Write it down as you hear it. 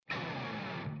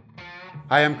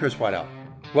Hi, I'm Chris Waddell.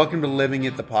 Welcome to Living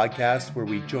It, the podcast where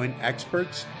we join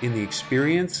experts in the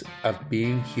experience of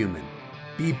being human.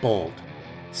 Be bold.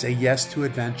 Say yes to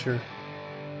adventure.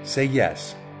 Say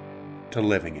yes to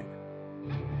living it.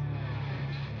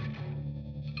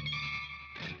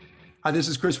 Hi, this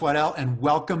is Chris Waddell, and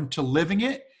welcome to Living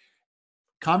It,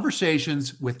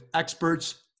 conversations with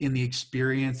experts in the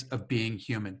experience of being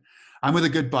human. I'm with a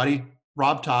good buddy,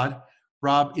 Rob Todd.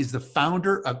 Rob is the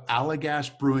founder of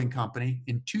Allagash Brewing Company.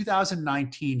 In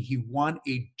 2019, he won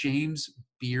a James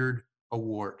Beard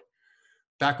Award.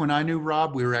 Back when I knew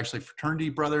Rob, we were actually fraternity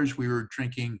brothers. We were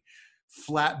drinking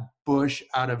Flatbush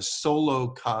out of Solo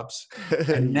cups,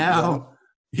 and now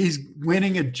he's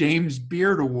winning a James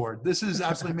Beard Award. This is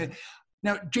absolutely amazing.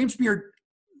 Now, James Beard,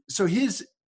 so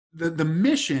the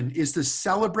mission is to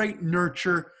celebrate,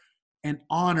 nurture, and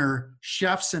honor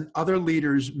chefs and other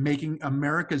leaders making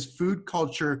America's food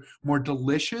culture more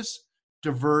delicious,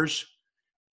 diverse,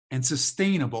 and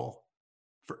sustainable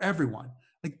for everyone.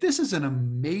 Like, this is an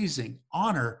amazing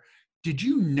honor. Did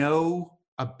you know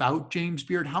about James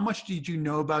Beard? How much did you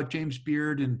know about James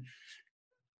Beard, and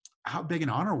how big an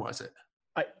honor was it?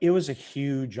 It was a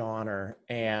huge honor.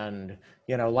 And,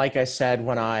 like I said,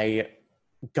 when I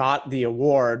got the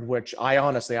award, which I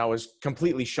was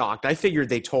completely shocked. I figured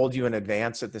they told you in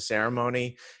advance at the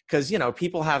ceremony because,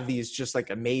 people have these just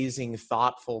like amazing,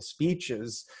 thoughtful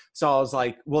speeches. So I was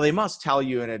like, well, they must tell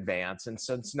you in advance. And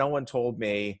since no one told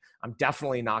me, I'm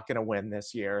definitely not going to win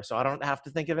this year. So I don't have to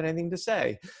think of anything to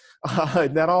say.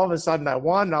 And then all of a sudden I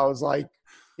won. I was like,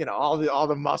 all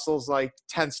the muscles like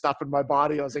tensed up in my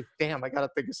body. I was like, damn, I got to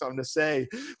think of something to say,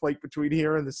 like between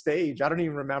here and the stage. I don't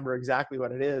even remember exactly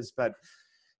what it is, but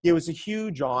it was a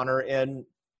huge honor. And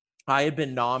I had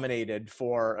been nominated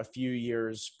for a few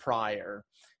years prior.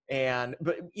 And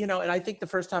I think the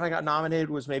first time I got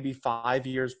nominated was maybe 5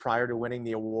 years prior to winning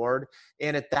the award.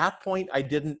 And at that point, I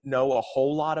didn't know a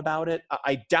whole lot about it.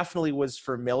 I definitely was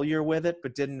familiar with it,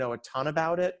 but didn't know a ton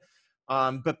about it.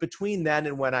 But between then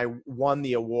and when I won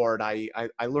the award, I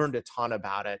learned a ton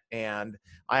about it. And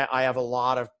I have a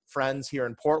lot of friends here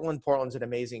in Portland. Portland's an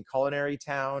amazing culinary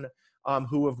town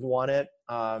who have won it.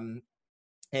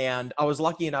 And I was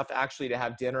lucky enough actually to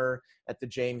have dinner at the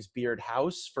James Beard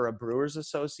House for a Brewers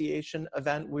Association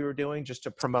event we were doing just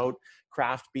to promote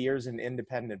craft beers and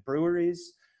independent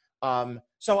breweries.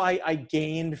 So I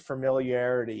gained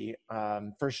familiarity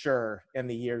for sure in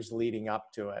the years leading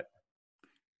up to it.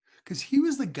 Because he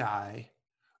was the guy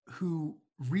who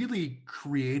really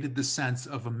created the sense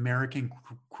of American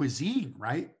cuisine,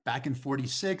 right? Back in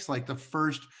 46, like the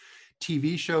first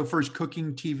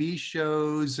cooking TV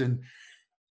shows. And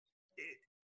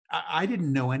I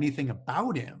didn't know anything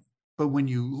about him. But when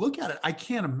you look at it, I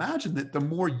can't imagine that the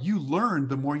more you learned,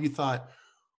 the more you thought,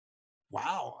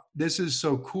 wow, this is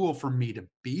so cool for me to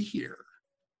be here.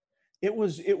 It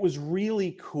was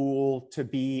really cool to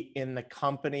be in the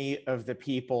company of the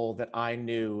people that I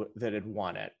knew that had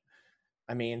won it.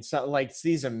 I mean, so like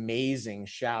these amazing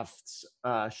chefs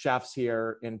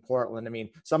here in Portland. I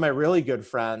mean, some of my really good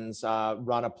friends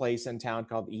run a place in town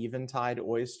called Eventide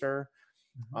Oyster.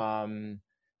 Mm-hmm.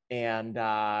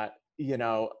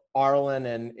 Arlen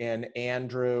and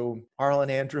Andrew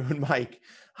and Mike,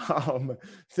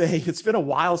 it's been a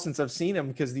while since I've seen them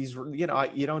because these, you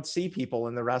don't see people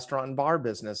in the restaurant and bar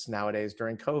business nowadays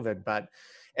during COVID. But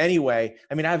anyway,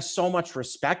 I mean, I have so much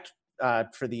respect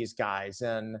for these guys,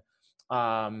 and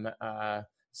Sam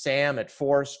at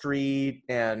 4th Street,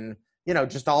 and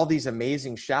just all these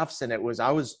amazing chefs. And I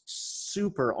was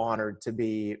super honored to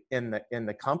be in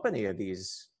the company of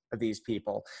these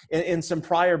people. In some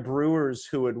prior brewers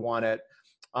who had won it,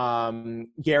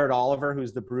 Garrett Oliver,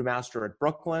 who's the brewmaster at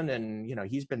Brooklyn, and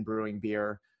he's been brewing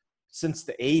beer since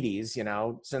the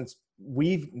 80s, since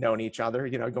we've known each other,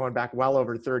 going back well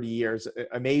over 30 years.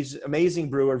 Amazing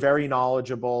brewer, very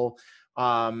knowledgeable,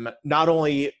 not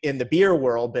only in the beer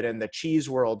world, but in the cheese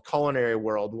world, culinary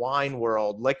world, wine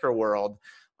world, liquor world.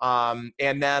 And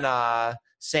then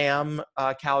Sam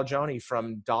Calagione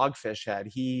from Dogfish Head,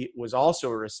 he was also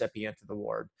a recipient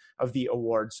of the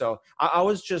award. So I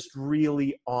was just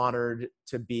really honored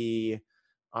to be,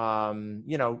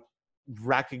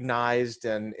 recognized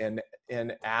and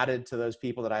added to those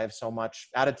people that I have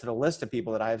added to the list of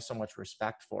people that I have so much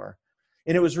respect for.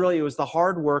 And it was the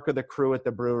hard work of the crew at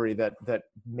the brewery that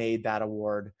made that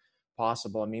award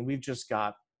possible. I mean,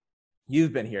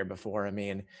 you've been here before. I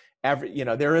mean,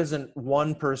 there isn't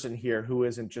one person here who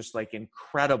isn't just like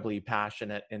incredibly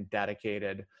passionate and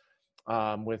dedicated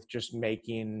with just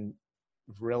making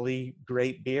really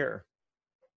great beer.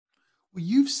 Well,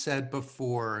 you've said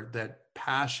before that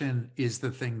passion is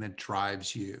the thing that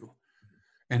drives you.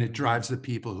 and it drives the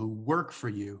people who work for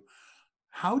you.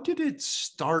 How did it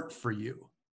start for you?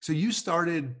 So you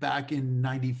started back in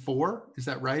 94, is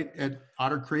that right? At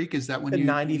Otter Creek? Is that when In you?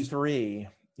 93.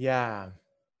 Yeah.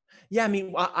 Yeah. I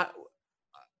mean,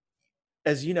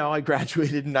 as you know, I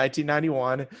graduated in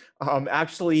 1991.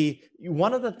 Actually,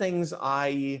 one of the things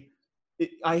I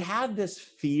had this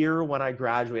fear when I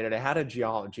graduated. I had a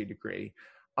geology degree,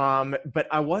 but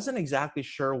I wasn't exactly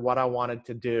sure what I wanted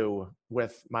to do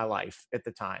with my life at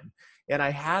the time. And I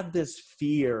had this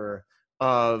fear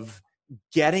of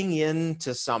getting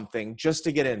into something just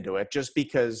to get into it, just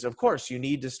because, of course, you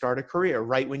need to start a career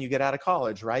right when you get out of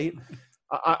college, right?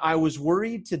 I was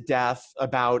worried to death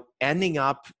about ending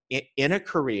up in a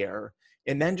career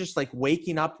and then just like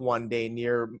waking up one day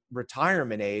near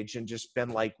retirement age and just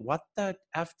been like, what the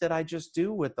F did I just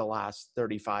do with the last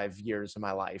 35 years of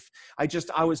my life?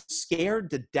 I was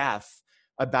scared to death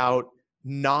about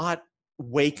not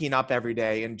waking up every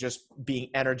day and just being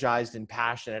energized and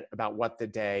passionate about what the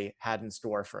day had in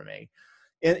store for me.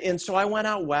 And so I went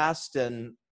out west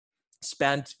and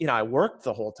spent, I worked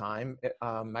the whole time.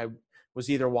 I was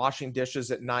either washing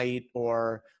dishes at night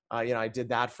or, I did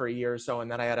that for a year or so.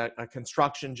 And then I had a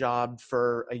construction job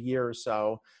for a year or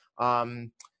so.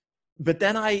 But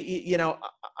then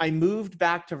I moved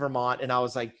back to Vermont, and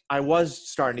I was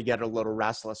starting to get a little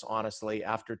restless, honestly,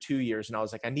 after 2 years. And I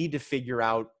was like, I need to figure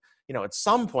out, at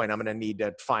some point I'm going to need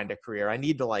to find a career. I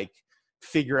need to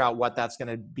figure out what that's going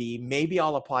to be. Maybe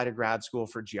I'll apply to grad school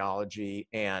for geology,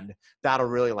 and that'll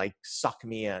really suck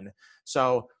me in.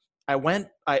 So I went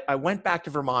back to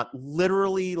Vermont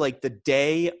literally the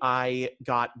day I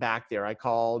got back there. I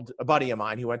called a buddy of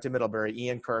mine who went to Middlebury,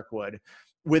 Ian Kirkwood,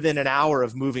 within an hour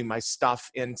of moving my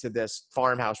stuff into this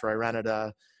farmhouse where I rented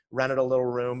a little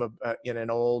room in an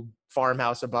old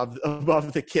farmhouse above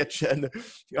the kitchen.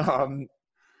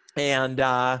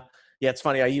 It's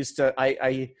funny. I used to,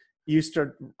 I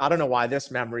don't know why this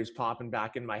memory's popping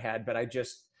back in my head, but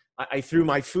I threw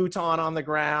my futon on the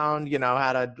ground,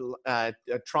 had a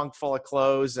trunk full of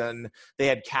clothes, and they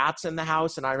had cats in the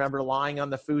house. And I remember lying on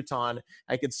the futon,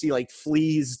 I could see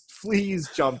fleas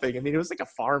jumping. I mean, it was like a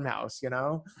farmhouse,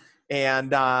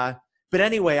 and, but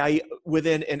anyway,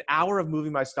 within an hour of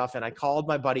moving my stuff in, I called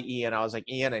my buddy Ian. I was like,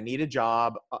 Ian, I need a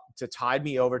job to tide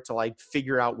me over to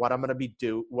figure out what I'm going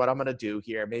to do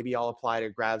here. Maybe I'll apply to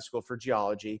grad school for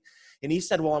geology. And he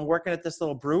said, well, I'm working at this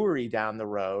little brewery down the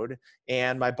road,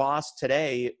 and my boss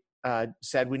today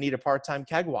said we need a part-time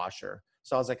keg washer.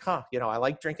 So I was like, I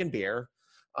like drinking beer,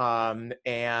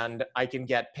 and I can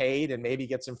get paid and maybe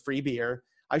get some free beer.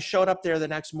 I showed up there the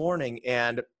next morning,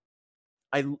 and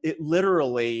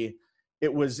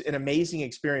it was an amazing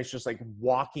experience, just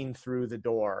walking through the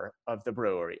door of the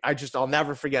brewery. I'll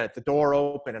never forget it. The door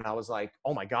opened, and I was like,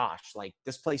 oh my gosh,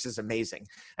 this place is amazing.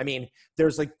 I mean,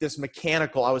 there's this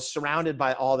mechanical, I was surrounded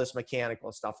by all this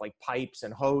mechanical stuff, like pipes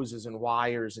and hoses and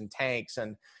wires and tanks.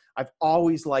 And I've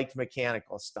always liked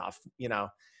mechanical stuff.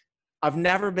 I've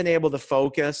never been able to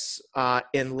focus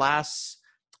unless,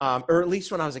 or at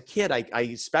least when I was a kid, I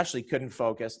especially couldn't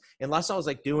focus unless I was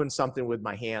doing something with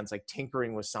my hands,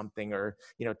 tinkering with something, or,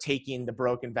 taking the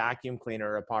broken vacuum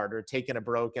cleaner apart, or taking a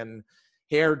broken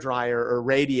hair dryer or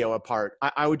radio apart.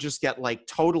 I would just get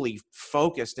totally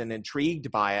focused and intrigued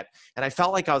by it. And I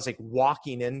felt like I was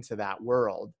walking into that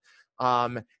world.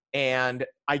 And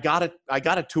I got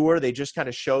a tour. They just kind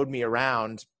of showed me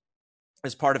around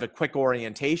as part of a quick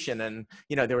orientation. And,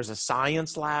 there was a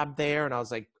science lab there, and I was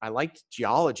like, I liked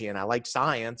geology and I liked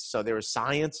science. So there was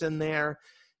science in there,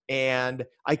 and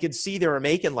I could see they were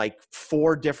making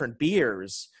 4 different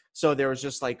beers. So there was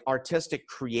just artistic,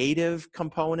 creative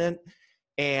component.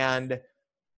 And,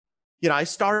 I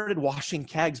started washing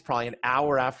kegs probably an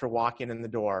hour after walking in the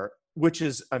door, which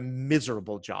is a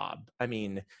miserable job. I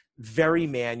mean, very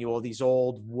manual, these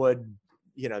old wood,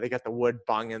 they got the wood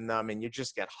bung in them, and you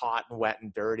just get hot and wet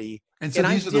and dirty. And so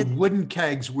these are the wooden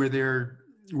kegs where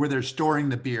they're storing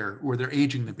the beer, where they're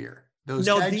aging the beer.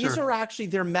 These are actually,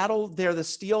 they're metal. They're the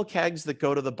steel kegs that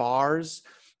go to the bars.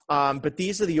 But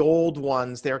these are the old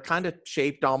ones. They're kind of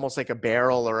shaped almost like a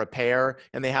barrel or a pear,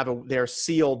 and they're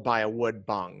sealed by a wood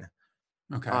bung.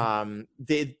 Okay.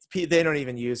 They don't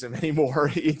even use them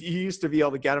anymore. You used to be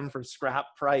able to get them for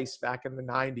scrap price back in the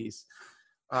 90s.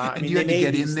 And you had to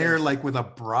get in there with a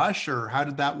brush, or how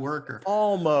did that work? Or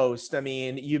almost. I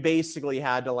mean, you basically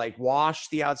had to wash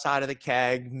the outside of the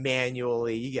keg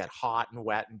manually. You get hot and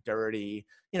wet and dirty.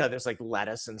 There's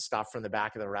lettuce and stuff from the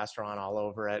back of the restaurant all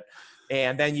over it.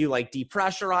 And then you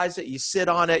depressurize it. You sit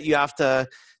on it. You have to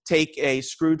take a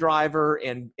screwdriver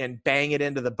and bang it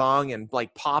into the bung and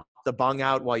pop the bung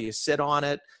out while you sit on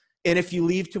it. And if you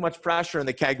leave too much pressure in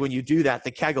the keg, when you do that,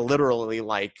 the keg will literally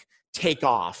like take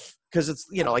off because it's,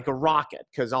 you know, like a rocket,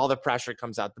 because all the pressure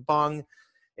comes out the bung.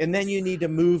 And then you need to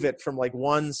move it from like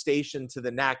one station to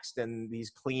the next, and these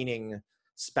cleaning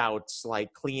spouts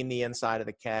like clean the inside of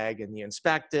the keg, and you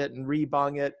inspect it and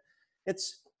rebung it.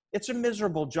 It's a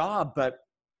miserable job. But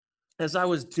as I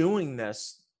was doing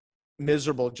this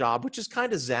miserable job, which is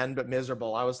kind of zen but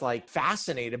miserable, I was like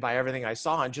fascinated by everything I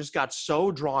saw and just got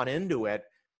so drawn into it.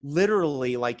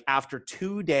 Literally, like after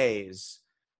 2 days,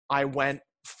 I went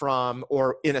from,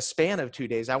 or in a span of 2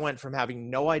 days, I went from having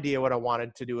no idea what I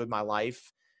wanted to do with my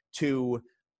life to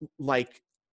like,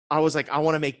 I was like, I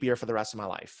want to make beer for the rest of my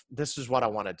life. This is what I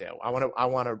want to do. I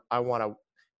want to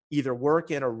either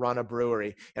work in or run a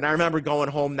brewery. And I remember going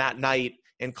home that night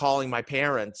and calling my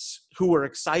parents, who were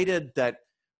excited that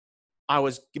I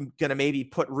was going to maybe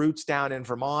put roots down in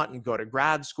Vermont and go to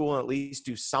grad school and at least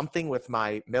do something with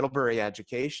my Middlebury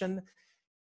education.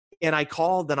 And I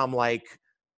called and I'm like,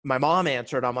 my mom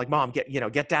answered. I'm like, Mom,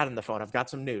 get dad on the phone. I've got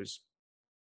some news.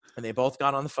 And they both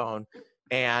got on the phone,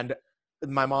 and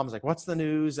my mom's like, what's the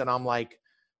news? And I'm like,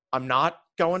 I'm not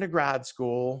going to grad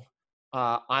school.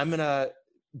 I'm going to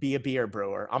be a beer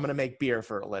brewer. I'm going to make beer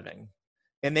for a living.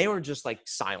 And they were just like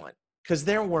silent, because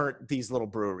there weren't these little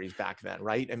breweries back then,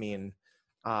 right? I mean,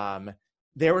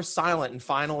 they were silent. And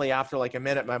finally, after like a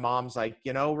minute, my mom's like,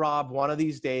 you know, Rob, one of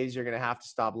these days you're going to have to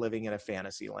stop living in a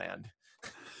fantasy land.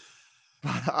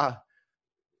 But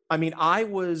I mean, I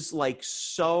was like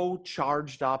so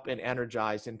charged up and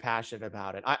energized and passionate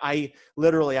about it. I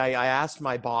literally asked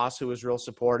my boss, who was real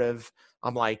supportive.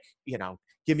 I'm like, you know,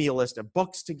 give me a list of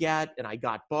books to get. And I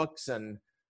got books, and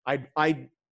I'd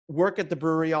work at the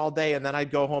brewery all day, and then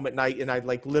I'd go home at night and I'd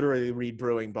like literally read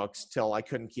brewing books till I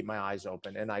couldn't keep my eyes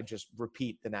open, and I'd just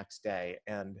repeat the next day.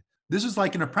 And this is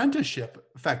like an apprenticeship,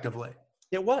 effectively.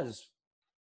 It was.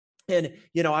 And,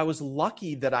 you know, I was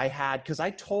lucky that I had, because I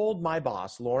told my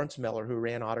boss, Lawrence Miller, who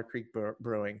ran Otter Creek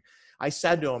Brewing, I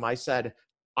said to him, I said,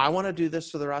 I want to do this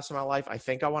for the rest of my life. I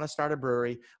think I want to start a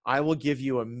brewery. I will give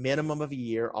you a minimum of a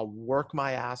year. I'll work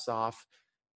my ass off,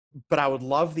 but I would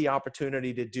love the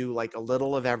opportunity to do like a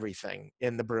little of everything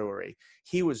in the brewery.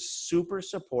 He was super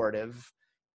supportive.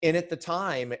 And at the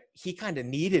time, he kind of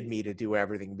needed me to do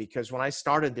everything, because when I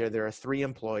started there were 3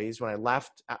 employees. When I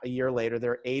left a year later, there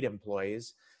were 8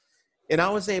 employees. And I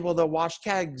was able to wash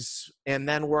kegs and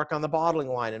then work on the bottling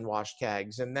line and wash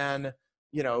kegs, and then,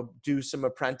 you know, do some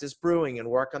apprentice brewing and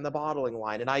work on the bottling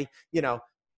line. And I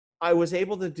was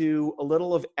able to do a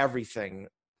little of everything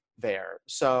there.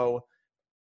 So,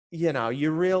 you know,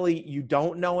 you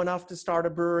don't know enough to start a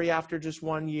brewery after just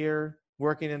 1 year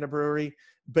working in a brewery,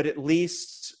 but at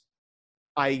least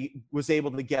I was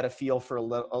able to get a feel for a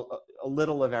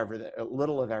little of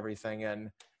everything. And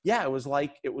yeah, it was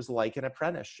like an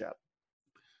apprenticeship.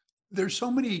 There's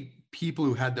so many people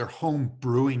who had their home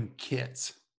brewing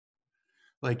kits.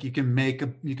 Like you can make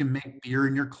beer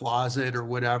in your closet or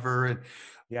whatever. And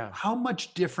yeah, how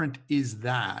much different is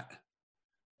that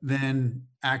than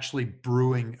actually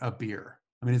brewing a beer?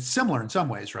 I mean, it's similar in some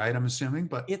ways, right? I'm assuming,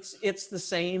 but it's the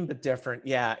same but different.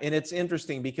 Yeah, and it's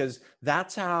interesting because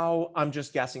that's how, I'm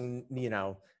just guessing, you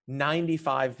know,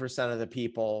 95% of the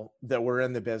people that were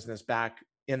in the business back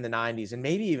in the 90s, and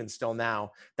maybe even still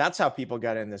now, that's how people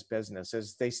got in this business,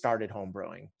 is they started home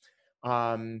brewing.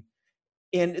 And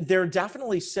there are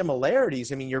definitely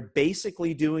similarities. I mean, you're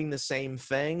basically doing the same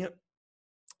thing.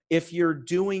 If you're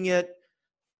doing it,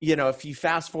 you know, if you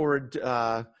fast forward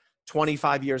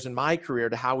 25 years in my career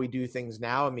to how we do things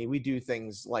now, I mean, we do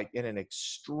things like in an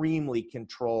extremely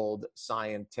controlled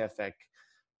scientific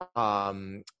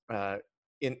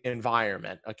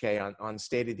environment, okay, on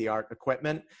state-of-the-art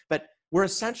equipment. But we're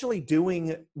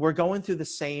going through the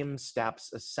same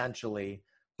steps essentially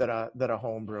that a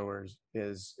home brewer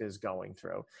is going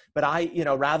through. But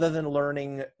rather than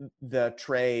learning the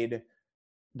trade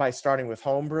by starting with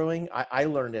home brewing, I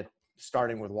learned it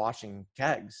starting with washing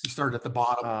kegs. you start at the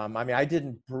bottom. I mean, I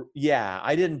didn't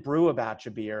brew a batch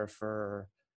of beer for,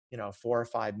 4 or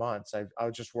 5 months. I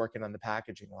was just working on the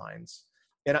packaging lines.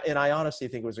 And I honestly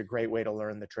think it was a great way to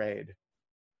learn the trade.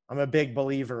 I'm a big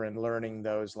believer in learning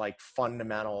those like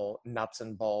fundamental nuts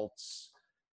and bolts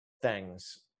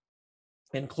things,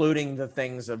 including the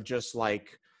things of just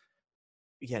like,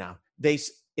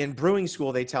 in brewing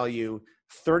school, they tell you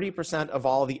 30% of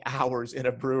all the hours in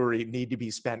a brewery need to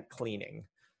be spent cleaning.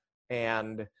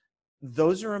 And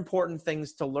those are important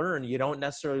things to learn. You don't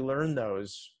necessarily learn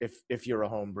those if you're a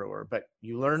home brewer, but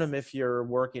you learn them if you're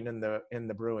working in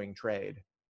the brewing trade.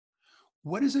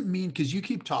 What does it mean? Because you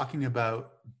keep talking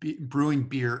about brewing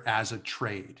beer as a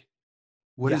trade.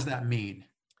 What does that mean?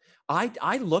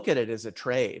 I look at it as a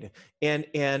trade,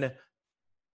 and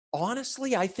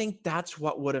honestly, I think that's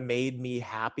what would have made me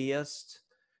happiest.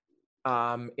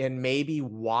 And maybe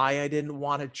why I didn't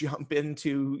want to jump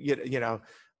into,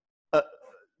 uh,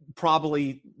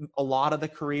 probably a lot of the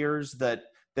careers that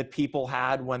people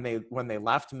had when they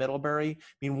left Middlebury. I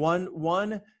mean,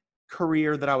 one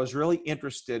career that I was really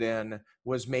interested in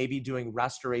was maybe doing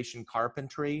restoration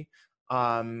carpentry.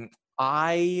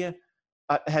 I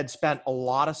had spent a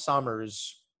lot of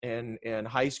summers in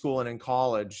high school and in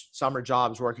college, summer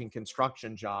jobs, working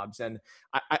construction jobs. And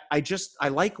I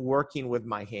like working with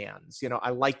my hands. I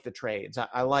like the trades.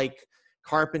 I like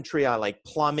carpentry. I like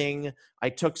plumbing. I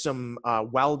took some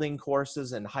welding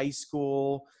courses in high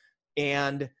school.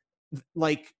 And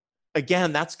like,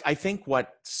 again, that's, I think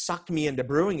what sucked me into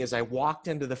brewing is I walked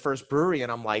into the first brewery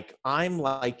and I'm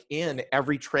like in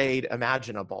every trade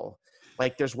imaginable.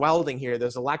 Like there's welding here,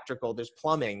 there's electrical, there's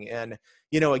plumbing. And,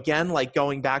 again, like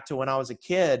going back to when I was a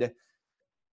kid,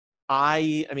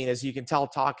 I mean, as you can tell,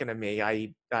 talking to me,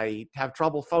 I have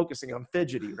trouble focusing. I'm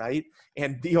fidgety, right?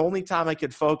 And the only time I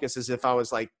could focus is if I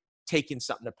was like taking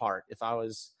something apart, if I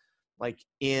was like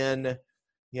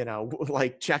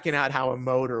like checking out how a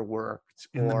motor worked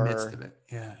in the midst of it.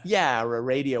 Yeah. Or a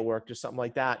radio worked or something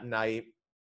like that. And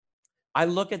I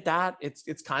look at that,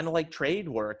 it's kind of like trade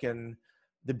work. And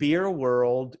the beer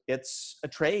world, it's a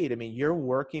trade. I mean, you're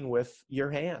working with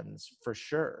your hands for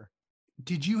sure.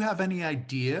 Did you have any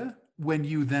idea when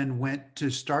you then went to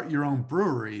start your own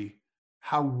brewery,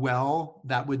 how well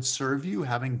that would serve you,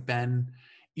 having been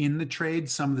in the trade,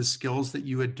 some of the skills that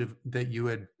you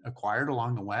had acquired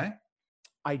along the way?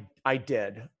 I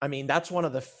did. I mean, that's one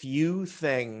of the few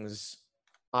things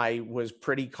I was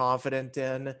pretty confident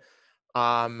in.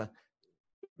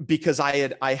 Because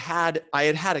I had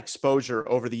exposure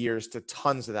over the years to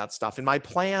tons of that stuff. And my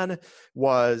plan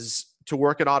was to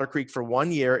work at Otter Creek for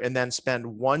 1 year and then spend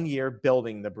 1 year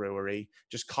building the brewery,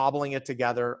 just cobbling it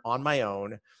together on my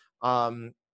own.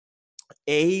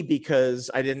 Because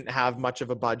I didn't have much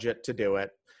of a budget to do it.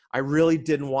 I really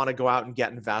didn't want to go out and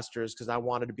get investors because I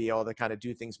wanted to be able to kind of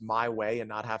do things my way and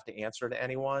not have to answer to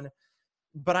anyone.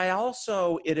 But I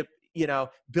also,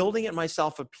 building it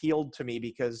myself appealed to me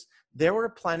because there were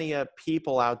plenty of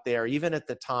people out there, even at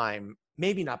the time,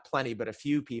 maybe not plenty, but a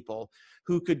few people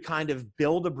who could kind of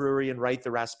build a brewery and write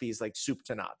the recipes like soup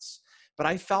to nuts. But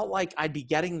I felt like I'd be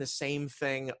getting the same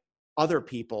thing other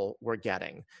people were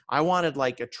getting. I wanted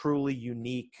like a truly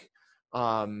unique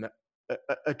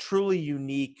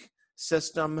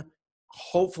system,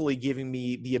 hopefully giving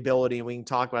me the ability, and we can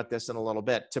talk about this in a little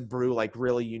bit, to brew like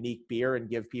really unique beer and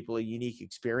give people a unique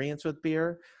experience with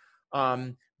beer.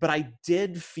 But I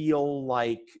did feel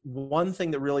like one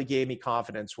thing that really gave me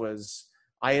confidence was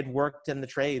I had worked in the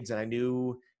trades and I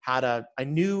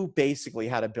knew basically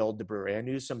how to build the brewery. I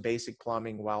knew some basic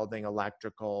plumbing, welding,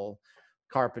 electrical,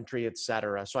 carpentry,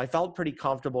 etc. So I felt pretty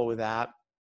comfortable with that.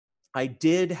 I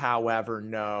did, however,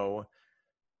 know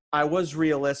I was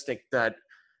realistic that,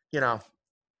 I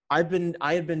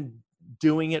had been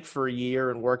doing it for a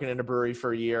year and working in a brewery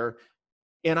for a year.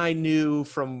 And I knew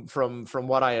from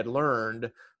what I had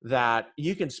learned that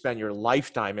you can spend your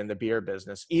lifetime in the beer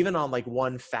business, even on like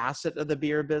one facet of the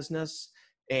beer business,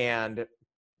 and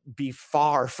be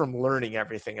far from learning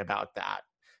everything about that.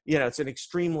 It's an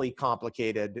extremely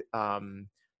complicated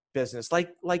business,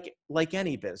 like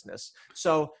any business.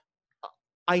 So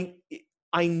I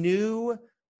knew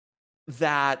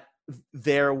that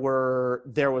there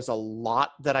was a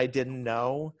lot that I didn't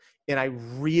know, and I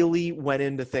really went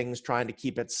into things trying to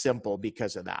keep it simple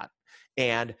because of that.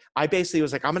 And I basically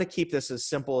was like, I'm going to keep this as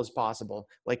simple as possible.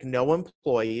 Like no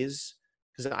employees,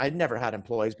 because I'd never had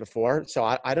employees before,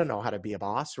 so I don't know how to be a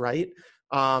boss, right?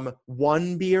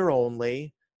 One beer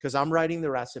only, because I'm writing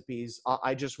the recipes.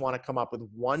 I just want to come up with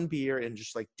one beer and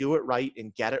just like do it right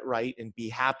and get it right and be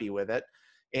happy with it.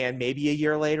 And maybe a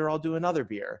year later, I'll do another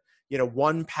beer.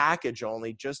 One package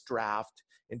only, just draft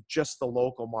and just the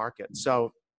local market.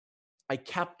 So I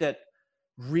kept it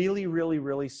really, really,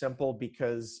 really simple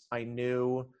because I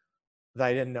knew that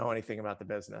I didn't know anything about the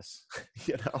business,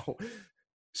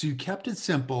 So you kept it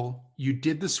simple. You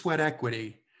did the sweat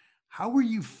equity. How were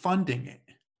you funding it?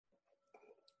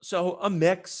 So a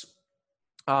mix.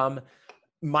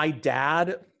 My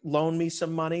dad loaned me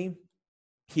some money.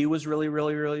 He was really,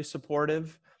 really, really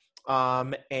supportive.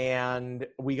 And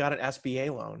we got an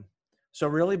SBA loan. So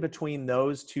really between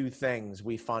those two things,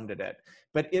 we funded it.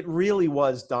 But it really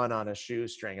was done on a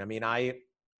shoestring. I mean, I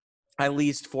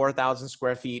leased 4,000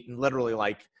 square feet and literally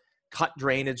like cut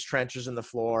drainage trenches in the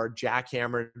floor,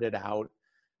 jackhammered it out,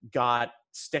 got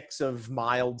sticks of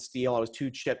mild steel. I was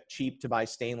too cheap to buy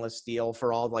stainless steel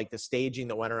for all like the staging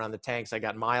that went around the tanks. I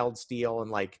got mild steel and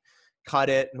like cut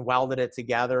it and welded it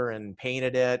together and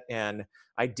painted it. And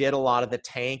I did a lot of the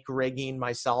tank rigging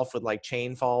myself with like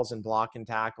chain falls and block and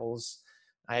tackles.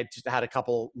 I just had a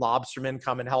couple lobstermen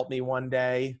come and help me one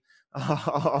day.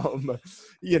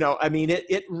 You know, I mean,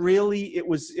 it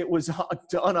was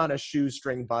done on a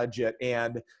shoestring budget.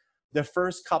 And the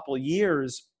first couple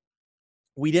years,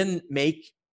 we didn't make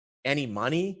any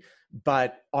money,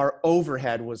 but our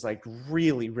overhead was like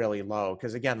really, really low.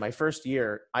 Cause again, my first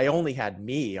year, I only had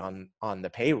me on the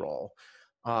payroll.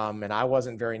 And I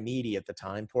wasn't very needy at the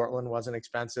time. Portland wasn't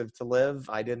expensive to live.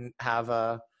 I didn't have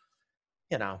I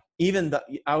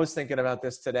was thinking about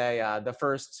this today. The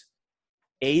first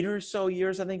 8 or so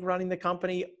years, I think, running the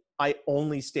company, I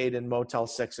only stayed in Motel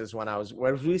 6s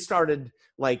when we started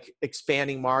like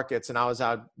expanding markets and I was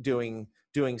out doing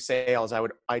sales.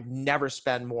 I'd never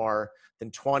spend more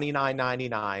than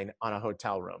 $29.99 on a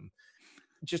hotel room.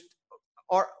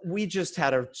 We just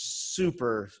had a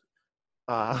super,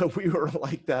 we were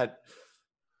like that.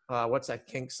 What's that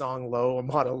Kink song? I'm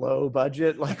on a low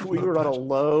budget. Like we were on a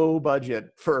low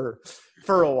budget for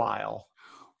a while.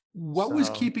 What was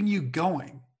keeping you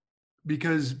going?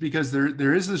 Because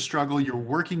there is this struggle. You're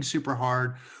working super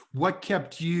hard. What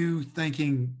kept you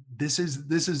thinking this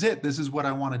is it? This is what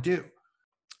I want to do?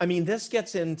 I mean, this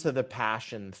gets into the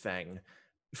passion thing.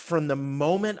 From the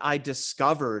moment I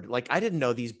discovered, like, I didn't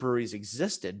know these breweries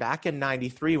existed. Back in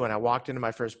 93, when I walked into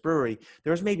my first brewery,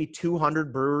 there was maybe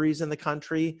 200 breweries in the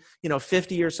country,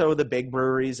 50 or so of the big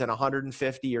breweries and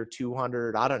 150 or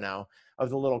 200, I don't know, of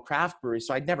the little craft breweries.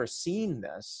 So I'd never seen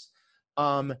this.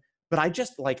 But I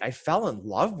just I fell in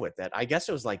love with it. I guess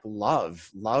it was like love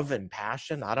and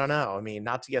passion. I don't know. I mean,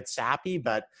 not to get sappy,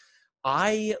 but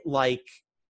I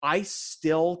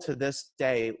still to this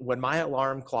day, when my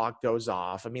alarm clock goes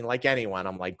off, I mean, like anyone,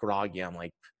 I'm like groggy. I'm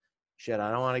like, shit,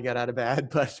 I don't want to get out of bed.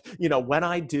 But, when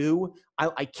I do,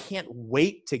 I can't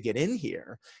wait to get in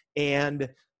here. And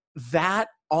that,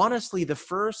 honestly,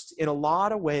 in a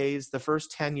lot of ways, the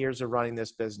first 10 years of running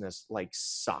this business,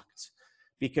 sucked.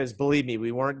 Because believe me,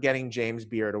 we weren't getting James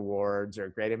Beard Awards or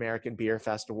Great American Beer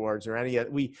Fest Awards or any of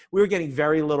we were getting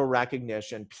very little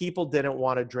recognition. People didn't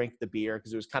want to drink the beer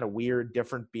because it was kind of weird,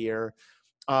 different beer.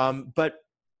 But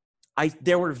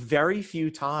there were very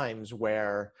few times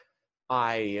where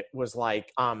I was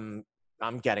like, I'm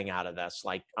getting out of this.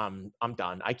 Like, I'm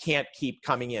done. I can't keep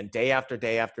coming in day after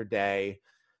day after day.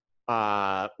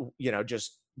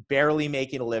 Just barely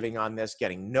making a living on this,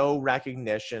 getting no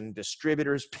recognition,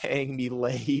 distributors paying me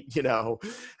late,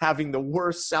 having the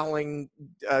worst selling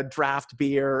draft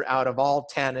beer out of all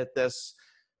 10 at this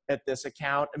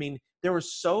account. I mean, there were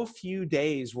so few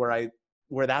days where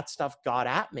that stuff got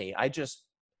at me.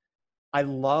 I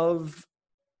love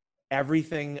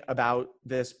everything about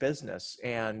this business.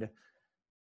 And,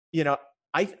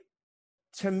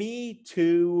 to me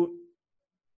too,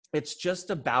 it's just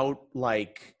about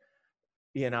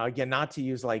again, not to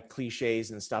use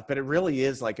cliches and stuff, but it really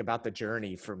is about the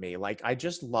journey for me. I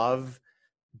just love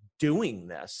doing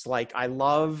this. I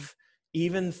love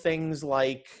even things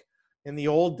in the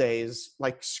old days,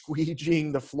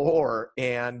 squeegeeing the floor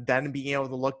and then being able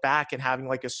to look back and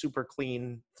having a super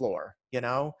clean floor,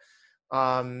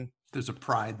 There's a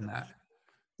pride in that.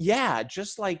 Yeah.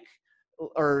 Just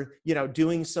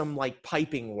doing some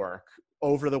piping work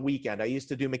over the weekend. I used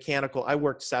to do mechanical. I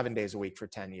worked 7 days a week for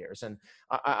 10 years. And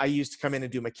I used to come in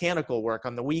and do mechanical work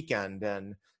on the weekend.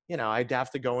 And, I'd have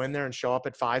to go in there and show up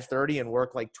at 5:30 and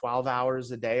work 12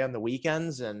 hours a day on the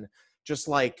weekends. And just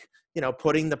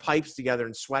putting the pipes together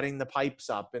and sweating the pipes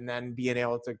up and then being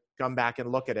able to come back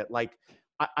and look at it.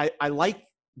 I like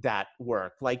that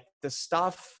work. The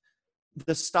stuff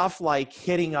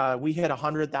hitting, we hit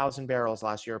 100,000 barrels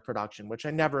last year of production, which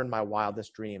I never in my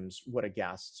wildest dreams would have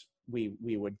guessed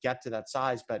we would get to that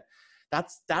size. But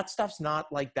that stuff's not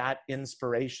that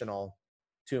inspirational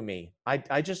to me.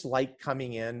 I just like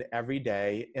coming in every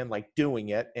day and doing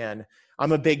it. And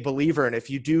I'm a big believer in, if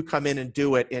you do come in and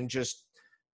do it, and just,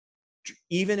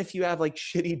 even if you have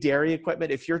shitty dairy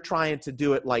equipment, if you're trying to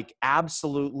do it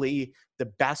absolutely the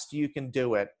best you can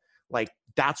do it,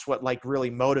 that's what really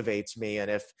motivates me.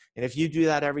 And if you do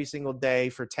that every single day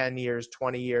for 10 years,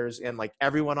 20 years, and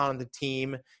everyone on the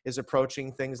team is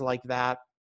approaching things like that,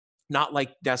 not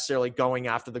necessarily going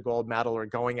after the gold medal or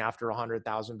going after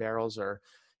 100,000 barrels or,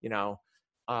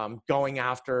 going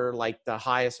after the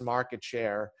highest market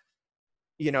share,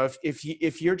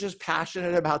 if you're just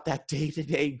passionate about that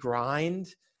day-to-day grind,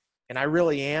 and I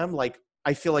really am,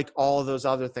 I feel all of those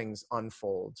other things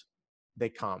unfold. They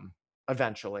come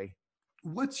eventually.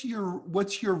 what's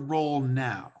your role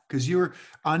now? Because you're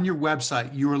on your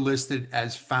website, you are listed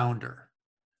as founder.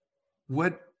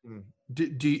 What Mm.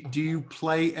 do you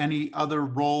play any other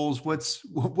roles?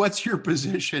 What's your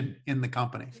position in the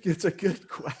company? It's a good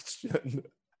question.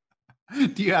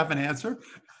 Do you have an answer?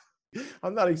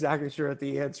 I'm not exactly sure what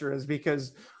the answer is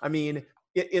because I mean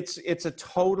it's a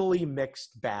totally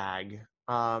mixed bag.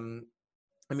 I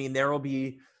mean there will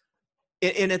be,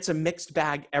 and it's a mixed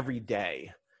bag every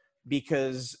day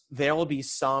because there will be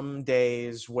some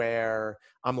days where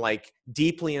I'm like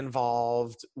deeply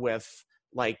involved with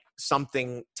like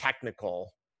something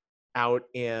technical out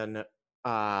in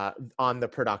on the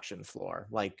production floor,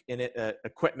 like in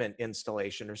equipment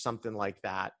installation or something like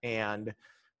that. And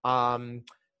um,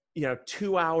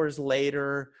 2 hours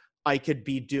later, I could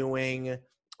be doing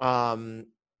um,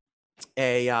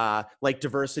 a like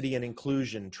diversity and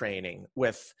inclusion training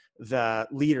with the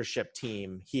leadership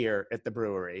team here at the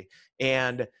brewery.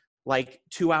 And like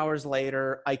 2 hours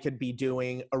later, I could be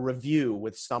doing a review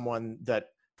with someone that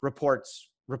reports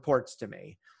to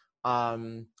me. I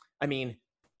mean,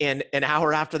 and an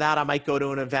hour after that, I might go to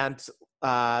an event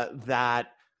that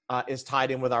is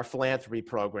tied in with our philanthropy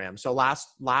program. So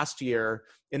last year,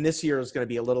 and this year is going to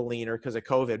be a little leaner because of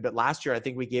COVID, but last year I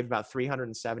think we gave about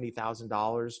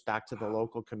 $370,000 back to the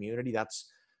local community.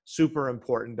 That's super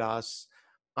important to us.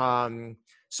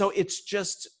 So it's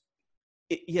just,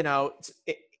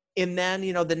 and then,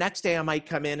 the next day I might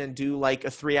come in and do like a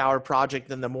 3-hour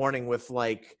project in the morning with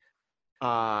like,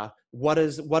 what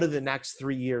do the next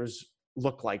 3 years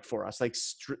look like for us? Like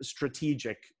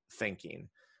strategic thinking.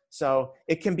 So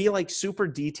it can be like super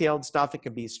detailed stuff. It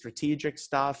can be strategic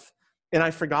stuff. And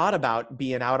I forgot about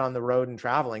being out on the road and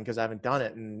traveling because I haven't done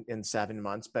it in 7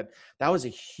 months. But that was a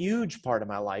huge part of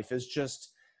my life, is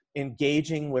just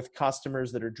engaging with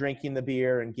customers that are drinking the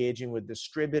beer, engaging with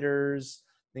distributors,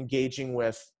 engaging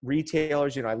with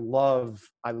retailers. I love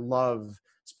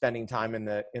spending time in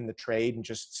the trade and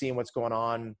just seeing what's going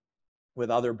on with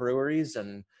other breweries,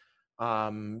 and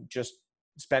just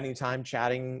spending time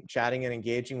chatting and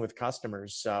engaging with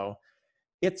customers. So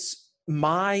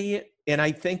and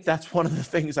I think that's one of the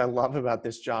things I love about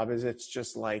this job, is it's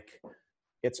just like,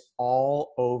 it's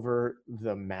all over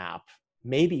the map.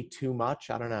 Maybe too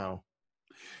much. I don't know.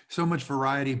 So much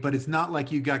variety, but it's not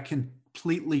like you got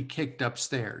completely kicked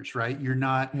upstairs, right? You're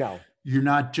not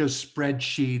just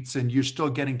spreadsheets, and you're still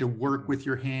getting to work with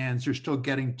your hands. You're still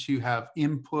getting to have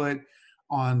input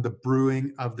on the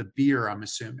brewing of the beer, I'm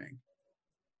assuming.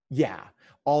 Yeah.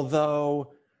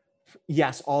 Although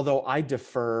I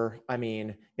defer. I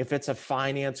mean, if it's a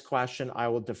finance question, I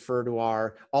will defer to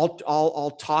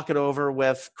I'll talk it over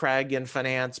with Craig in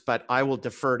finance, but I will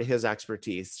defer to his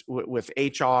expertise. With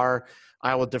HR,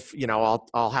 I will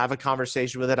I'll have a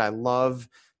conversation with it. I love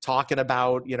talking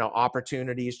about,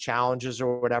 opportunities, challenges,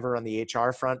 or whatever on the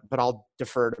HR front, but I'll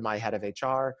defer to my head of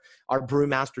HR. Our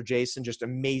brewmaster, Jason, just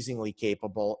amazingly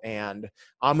capable, and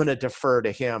I'm going to defer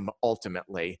to him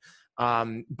ultimately.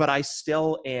 But I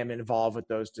still am involved with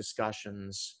those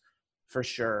discussions for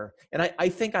sure. And I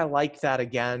think I like that,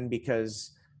 again,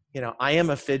 because, I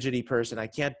am a fidgety person. I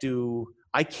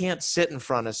can't sit in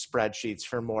front of spreadsheets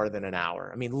for more than an hour.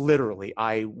 I mean, literally,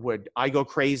 I go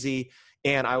crazy,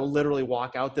 and I will literally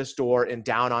walk out this door and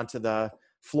down onto the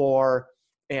floor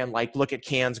and like look at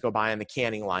cans go by on the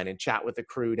canning line and chat with the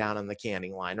crew down on the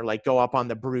canning line, or like go up on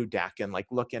the brew deck and like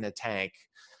look in a tank.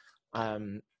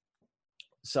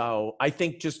 So I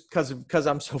think just because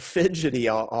I'm so fidgety,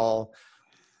 and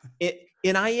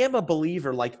I am a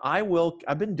believer, like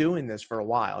I've been doing this for a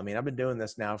while. I mean, I've been doing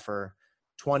this now for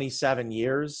 27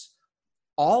 years.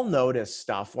 I'll notice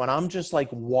stuff when I'm just like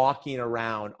walking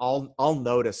around. I'll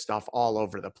notice stuff all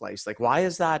over the place. Like, why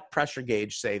is that pressure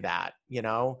gauge say that?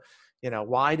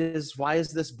 Why is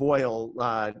this boil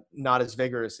not as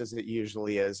vigorous as it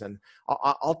usually is? And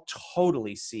I'll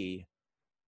totally see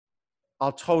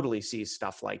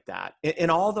stuff like that. And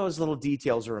all those little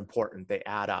details are important. They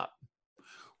add up.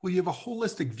 Well, you have a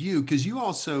holistic view, because you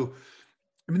also,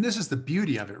 I mean, this is the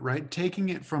beauty of it, right? Taking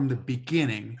it from the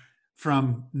beginning,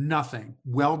 from nothing,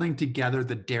 welding together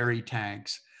the dairy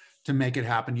tanks to make it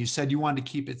happen. You said you wanted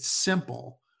to keep it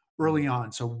simple early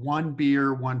on. So one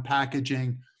beer, one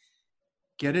packaging,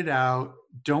 get it out.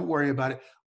 Don't worry about it.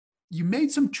 You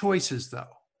made some choices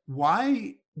though.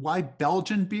 Why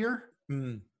Belgian beer?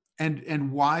 Mm.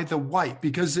 And why the white?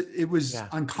 Because it was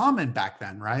uncommon back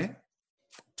then, right?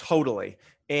 Totally.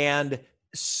 And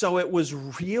so it was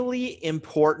really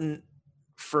important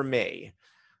for me.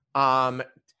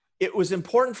 It was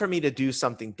important for me to do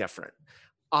something different.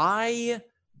 At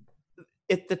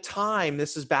the time,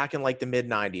 this is back in like the mid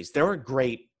 90s, there were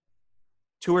great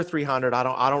 200 or 300.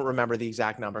 I don't remember the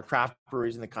exact number. Craft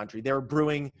breweries in the country. They were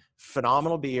brewing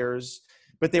phenomenal beers,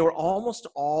 but they were almost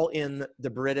all in the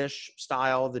British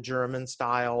style, the German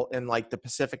style, and like the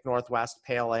Pacific Northwest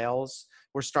pale ales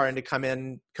were starting to come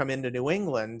into New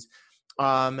England.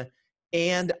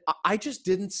 And I just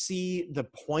didn't see the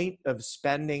point of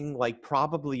spending like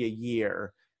probably a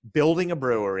year building a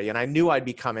brewery. And I knew I'd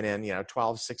be coming in,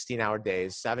 12, 16-hour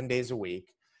days, 7 days a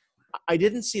week. I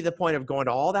didn't see the point of going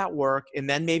to all that work and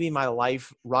then maybe my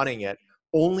life running it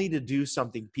only to do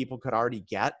something people could already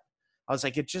get. I was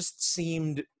like, it just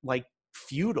seemed like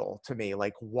futile to me.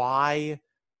 Like, why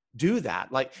do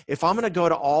that? Like, if I'm going to go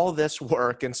to all this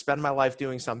work and spend my life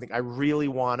doing something, I really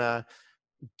want to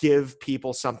give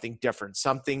people something different,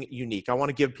 something unique. I want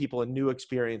to give people a new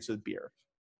experience with beer.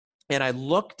 And I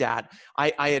looked at,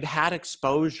 I had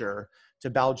exposure to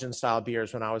Belgian style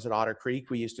beers when I was at Otter Creek.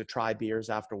 We used to try beers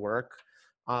after work.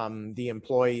 The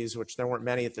employees, which there weren't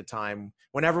many at the time,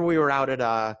 whenever we were out at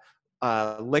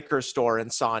a liquor store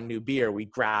and saw a new beer,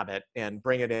 we'd grab it and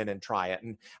bring it in and try it.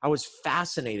 And I was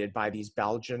fascinated by these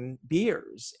Belgian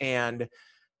beers. And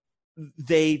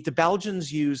the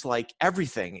Belgians use like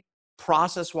everything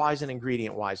process wise and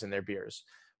ingredient wise in their beers.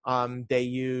 They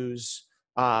use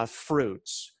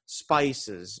fruits,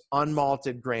 spices,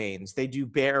 unmalted grains. They do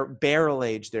barrel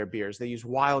age their beers. They use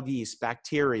wild yeast,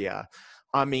 bacteria.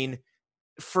 I mean,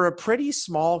 for a pretty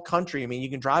small country, I mean, you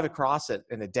can drive across it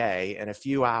in a day, in a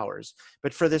few hours.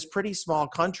 But for this pretty small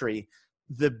country,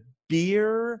 the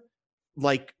beer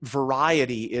like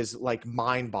variety is like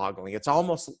mind-boggling. It's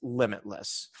almost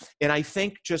limitless. And I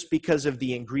think just because of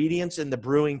the ingredients in the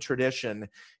brewing tradition,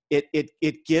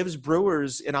 it gives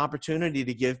brewers an opportunity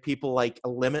to give people like a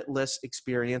limitless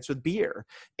experience with beer.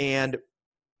 And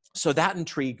so that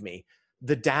intrigued me.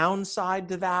 The downside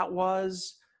to that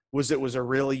was it was a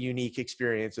really unique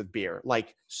experience with beer,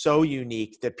 like so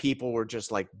unique that people were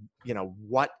just like,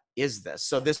 what is this?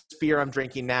 So this beer I'm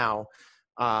drinking now,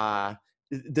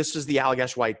 this is the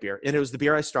Allagash white beer, and it was the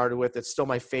beer I started with. It's still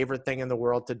my favorite thing in the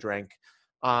world to drink.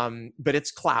 But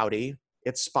it's cloudy,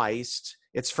 it's spiced,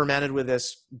 it's fermented with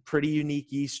this pretty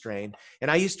unique yeast strain. And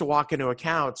I used to walk into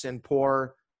accounts and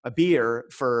pour a beer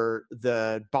for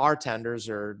the bartenders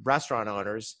or restaurant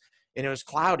owners, and it was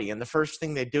cloudy. And the first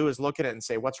thing they do is look at it and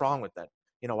say, what's wrong with it?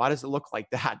 Why does it look like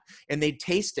that? And they'd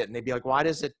taste it and they'd be like, why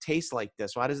does it taste like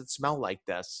this? Why does it smell like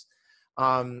this?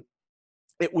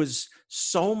 It was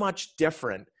so much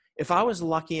different. If I was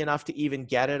lucky enough to even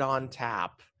get it on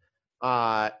tap,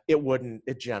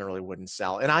 it generally wouldn't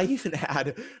sell. And I even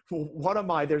had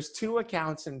there's 2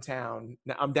 accounts in town.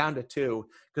 Now I'm down to 2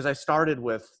 because I started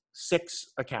with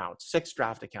 6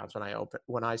 draft accounts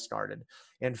when I started,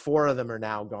 and 4 of them are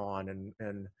now gone.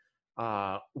 And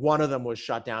one of them was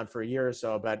shut down for a year or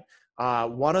so, but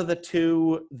one of the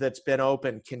 2 that's been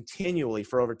open continually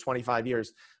for over 25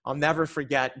 years, I'll never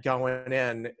forget going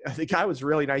in. The guy was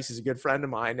really nice. He's a good friend of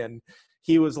mine. And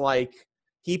he was like,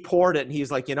 he poured it and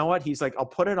he's like, you know what? He's like, I'll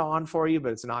put it on for you,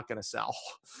 but it's not going to sell.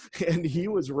 And he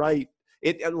was right.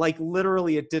 It like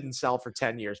literally it didn't sell for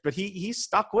 10 years, but he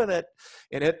stuck with it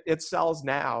and it sells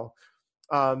now.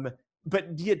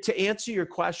 But to answer your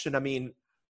question, I mean,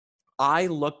 I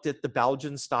looked at the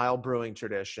Belgian style brewing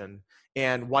tradition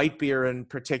and white beer in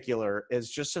particular as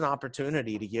just an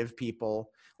opportunity to give people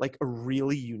like a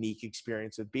really unique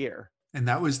experience with beer. And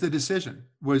that was the decision,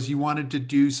 was you wanted to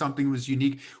do something that was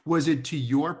unique. Was it to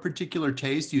your particular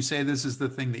taste? You say this is the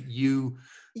thing that you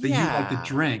like to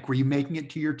drink. Were you making it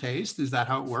to your taste? Is that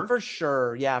how it worked? For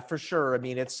sure. Yeah, for sure. I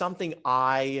mean, it's something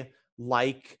I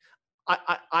like.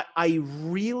 I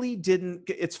really didn't.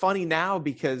 It's funny now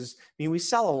because I mean we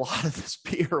sell a lot of this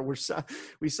beer.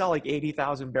 We sell like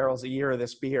 80,000 barrels a year of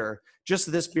this beer.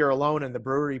 Just this beer alone in the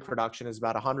brewery production is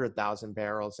about 100,000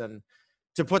 barrels. And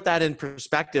to put that in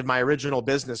perspective, my original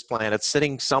business plan, it's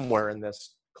sitting somewhere in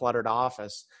this cluttered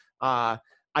office. I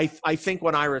think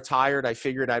when I retired, I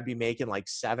figured I'd be making like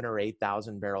 7,000 or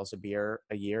 8,000 barrels of beer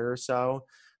a year or so.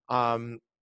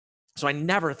 So I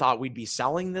never thought we'd be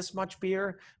selling this much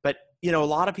beer, but a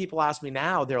lot of people ask me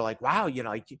now, they're like, wow,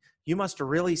 like you must have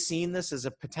really seen this as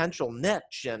a potential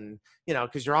niche. And,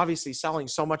 cause you're obviously selling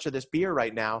so much of this beer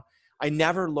right now. I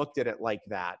never looked at it like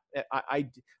that.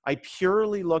 I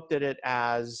purely looked at it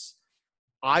as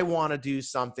I want to do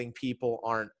something people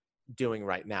aren't doing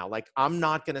right now. Like I'm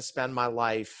not going to spend my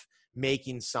life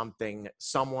making something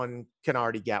someone can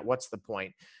already get. What's the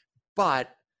point? But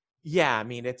yeah, I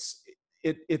mean,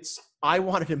 I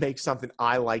wanted to make something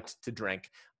I liked to drink.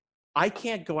 I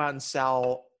can't go out and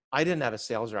sell. I didn't have a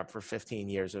sales rep for 15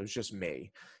 years. It was just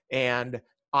me. And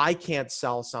I can't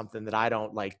sell something that I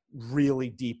don't like really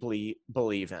deeply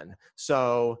believe in.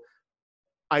 So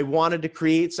I wanted to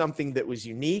create something that was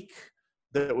unique,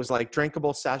 that was like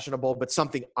drinkable, sessionable, but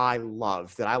something I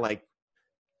love, that I like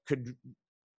could,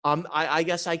 I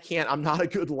guess I can't, I'm not a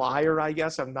good liar. I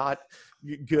guess I'm not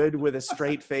good with a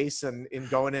straight face and in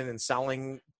going in and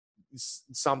selling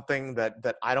something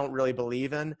that I don't really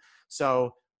believe in.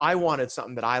 So I wanted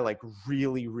something that I like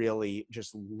really, really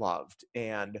just loved.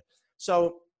 And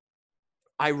so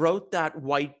I wrote that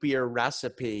white beer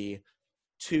recipe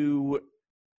to,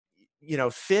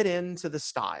 fit into the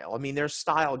style. I mean, there's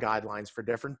style guidelines for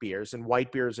different beers, and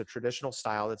white beer is a traditional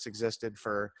style that's existed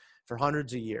for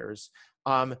hundreds of years.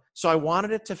 So I wanted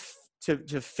it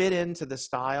to fit into the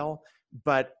style,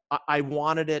 but I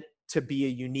wanted it to be a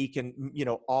unique and,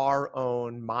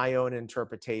 my own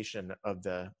interpretation of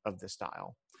the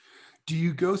style. Do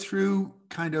you go through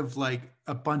kind of like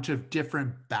a bunch of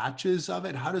different batches of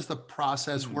it? How does the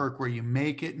process work where you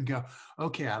make it and go,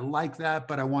 okay, I like that,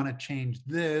 but I want to change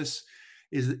this?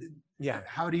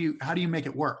 How do you make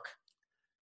it work?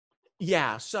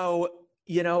 Yeah. So,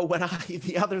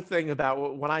 the other thing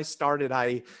about when I started,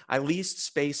 I leased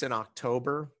space in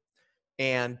October,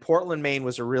 and Portland, Maine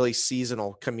was a really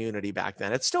seasonal community back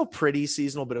then. It's still pretty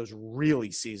seasonal, but it was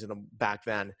really seasonal back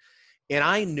then. And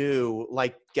I knew,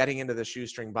 like, getting into the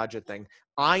shoestring budget thing,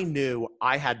 I knew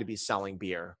I had to be selling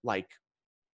beer like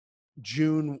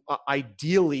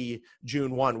ideally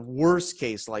June 1, worst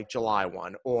case, like July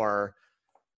 1, or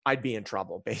I'd be in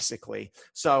trouble, basically.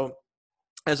 So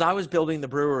as I was building the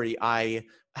brewery, I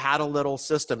had a little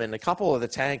system, and a couple of the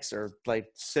tanks are like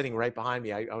sitting right behind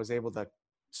me. I was able to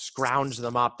scrounge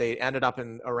them up. They ended up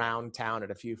around town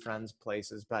at a few friends'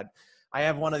 places, but I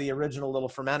have one of the original little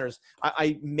fermenters.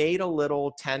 I made a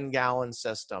little 10-gallon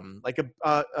system, like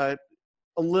a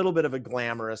little bit of a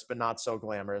glamorous, but not so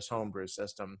glamorous homebrew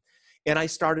system. And I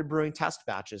started brewing test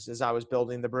batches as I was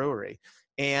building the brewery.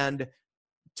 And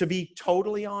to be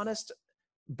totally honest,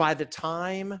 by the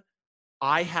time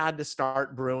I had to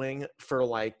start brewing for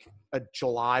like a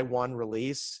July 1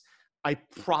 release, I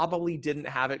probably didn't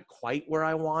have it quite where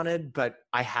I wanted, but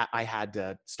I had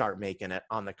to start making it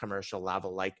on the commercial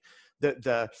level. Like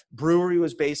the brewery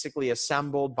was basically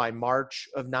assembled by March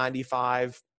of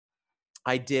 95.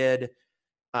 I did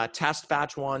test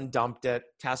batch 1, dumped it,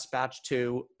 test batch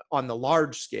 2 on the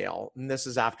large scale. And this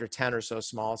is after 10 or so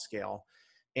small scale.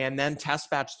 And then test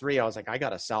batch 3, I was like, I got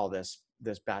to sell this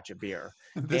batch of beer.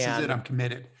 This is it. I'm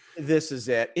committed. This is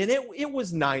it. And it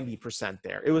was 90%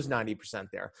 there. It was 90%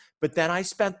 there. But then I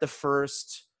spent the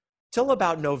first till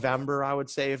about November, I would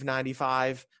say, of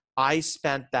 95. I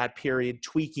spent that period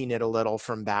tweaking it a little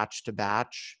from batch to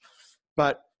batch.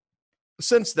 But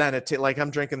since then, like I'm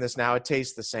drinking this now, it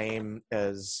tastes the same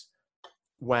as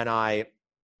when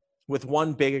with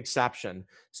one big exception.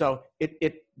 So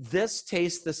this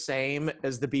tastes the same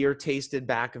as the beer tasted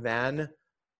back then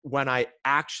when I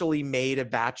actually made a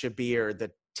batch of beer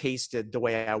that tasted the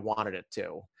way I wanted it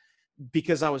to,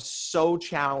 because I was so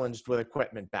challenged with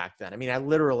equipment back then. I mean,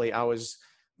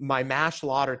 my mash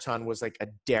lauter tun was like a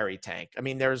dairy tank. I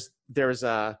mean, there's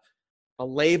a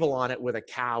label on it with a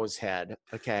cow's head,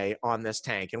 okay, on this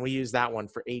tank. And we used that one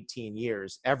for 18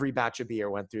 years. Every batch of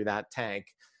beer went through that tank.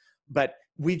 But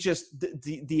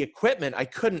the equipment, I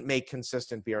couldn't make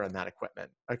consistent beer on that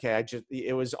equipment. Okay.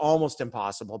 It was almost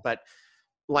impossible, but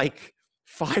like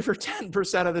 5 or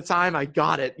 10% of the time I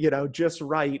got it, just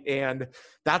right. And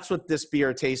that's what this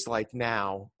beer tastes like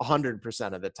now,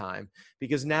 100% of the time,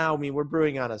 because now, I mean, we're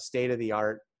brewing on a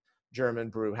state-of-the-art German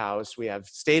brew house. We have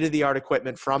state-of-the-art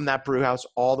equipment from that brew house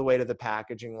all the way to the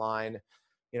packaging line.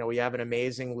 We have an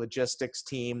amazing logistics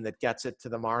team that gets it to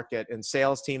the market, and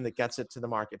sales team that gets it to the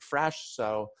market fresh.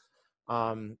 So,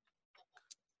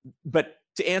 but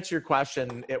to answer your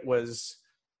question, it was,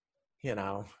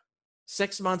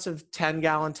 6 months of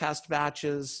 10-gallon test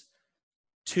batches,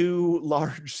 2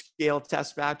 large-scale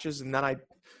test batches, and then I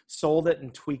sold it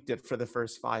and tweaked it for the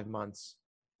first 5 months.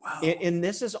 Wow. And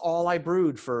this is all I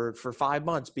brewed for 5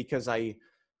 months, because I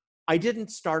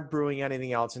didn't start brewing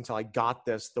anything else until I got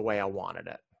this the way I wanted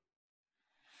it.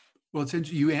 Well,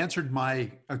 since you answered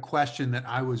a question that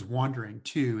I was wondering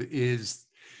too, is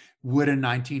would a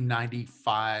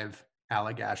 1995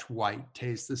 Allagash White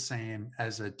taste the same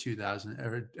as a 2000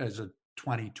 or as a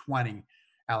 2020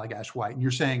 Allagash White? And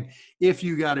you're saying if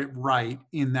you got it right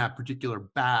in that particular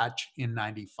batch in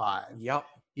 95, yep,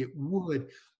 it would.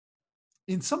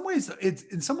 In some ways,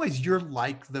 you're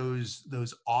like those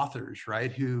authors,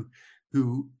 right?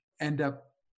 Who end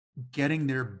up getting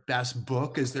their best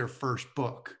book as their first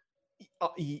book.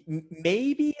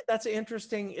 Maybe that's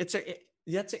interesting.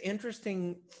 That's an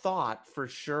interesting thought for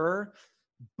sure.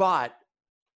 But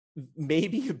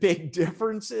maybe a big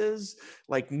difference is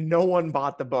like no one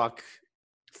bought the book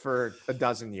for a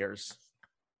dozen years.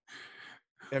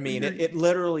 I mean, it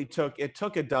literally took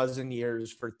a dozen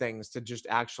years for things to just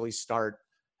actually start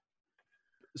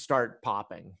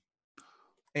popping.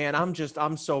 And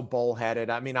I'm so bullheaded.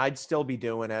 I mean, I'd still be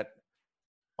doing it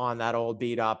on that old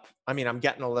beat up. I mean, I'm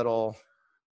getting a little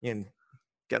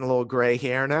gray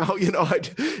hair now.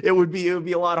 It would be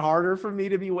a lot harder for me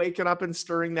to be waking up and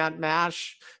stirring that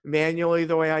mash manually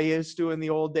the way I used to in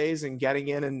the old days and getting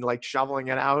in and like shoveling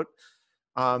it out.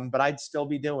 But I'd still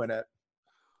be doing it.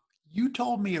 You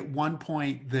told me at one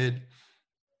point that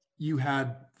you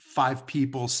had 5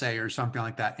 people, say, or something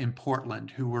like that in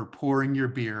Portland who were pouring your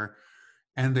beer,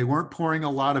 and they weren't pouring a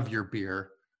lot of your beer.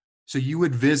 So you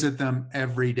would visit them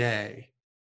every day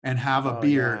and have a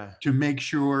beer to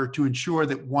ensure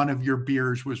that one of your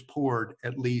beers was poured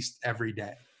at least every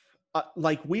day.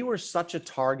 Like we were such a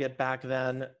target back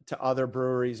then to other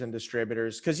breweries and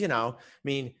distributors. Cause I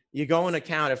mean, you go and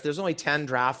account, if there's only 10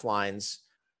 draft lines,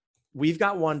 we've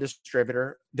got one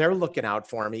distributor. They're looking out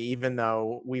for me, even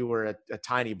though we were a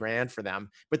tiny brand for them.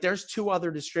 But there's 2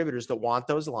 other distributors that want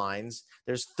those lines.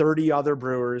 There's 30 other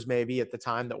brewers maybe at the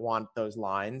time that want those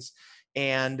lines.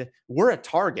 And we're a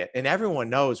target, and everyone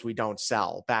knows we don't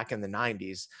sell back in the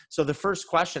 90s. So the first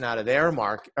question out of their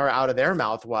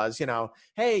mouth was,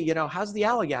 hey, how's the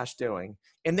Allagash doing?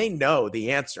 And they know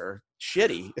the answer.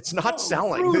 Shitty. It's not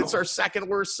selling. Brutal. It's our second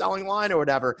worst selling line or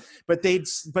whatever. But they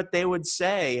would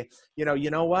say, you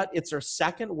know what? It's our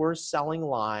second worst selling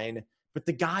line, but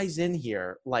the guy's in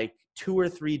here like 2 or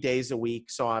 3 days a week,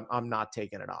 so I'm not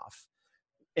taking it off.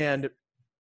 And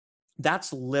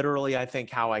that's literally, I think,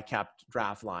 how I kept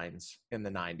draft lines in the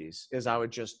 90s is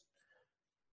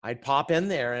I'd pop in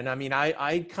there. And I mean,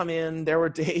 I'd come in, there were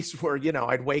days where,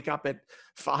 I'd wake up at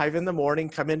 5 a.m,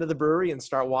 come into the brewery and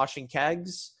start wash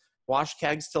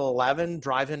kegs till 11,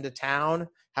 drive into town,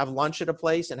 have lunch at a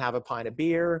place and have a pint of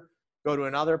beer, go to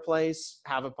another place,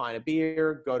 have a pint of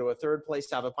beer, go to a third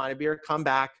place, have a pint of beer, come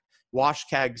back, wash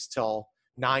kegs till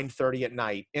 9:30 at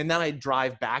night. And then I'd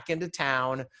drive back into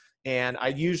town, and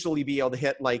I'd usually be able to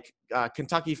hit like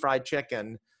Kentucky Fried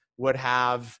Chicken would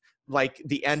have like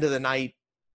the end of the night,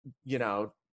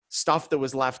 stuff that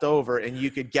was left over, and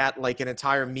you could get like an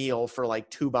entire meal for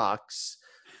like $2.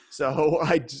 So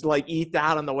I'd like eat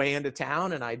that on the way into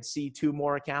town, and I'd see 2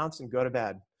 more accounts and go to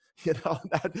bed.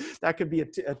 That could be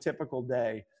a typical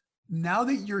day. Now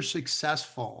that you're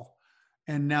successful,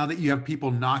 and now that you have people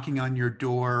knocking on your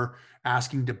door,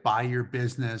 asking to buy your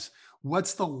business,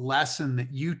 what's the lesson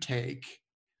that you take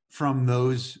from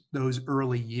those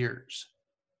early years?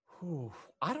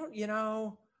 I don't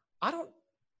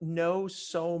know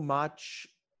so much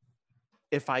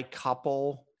if I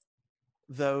couple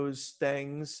those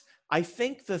things. I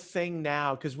think the thing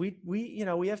now, because we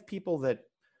have people that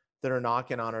are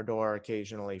knocking on our door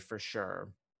occasionally for sure.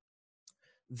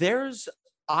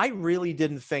 I really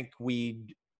didn't think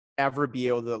we'd ever be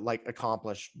able to like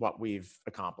accomplish what we've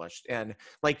accomplished. And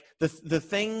like the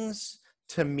things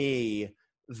to me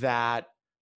that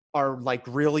are like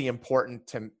really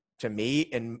important to me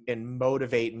and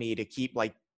motivate me to keep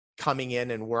like coming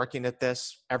in and working at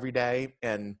this every day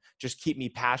and just keep me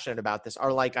passionate about this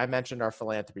are, like I mentioned, our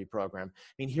philanthropy program.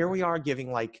 I mean, here we are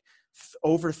giving like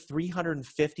over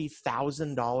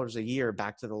 $350,000 a year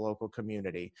back to the local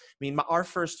community. I mean, our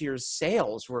first year's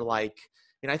sales were like,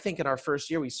 I think in our first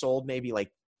year we sold maybe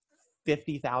like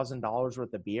 $50,000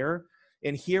 worth of beer.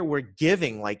 And here we're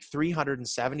giving like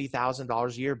 $370,000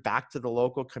 a year back to the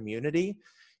local community.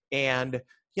 And,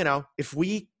 if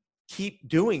we keep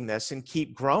doing this and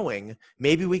keep growing,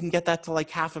 maybe we can get that to like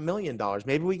 $500,000.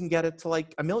 Maybe we can get it to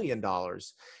like $1 million.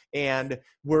 And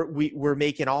we're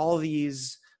making all of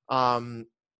these,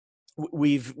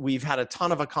 we've had a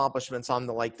ton of accomplishments on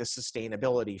the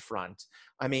sustainability front.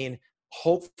 I mean,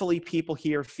 hopefully people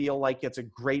here feel like it's a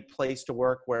great place to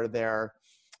work where there's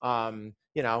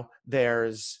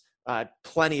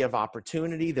plenty of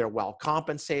opportunity. They're well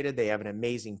compensated. They have an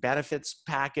amazing benefits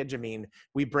package. I mean,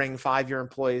 we bring 5-year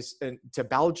employees to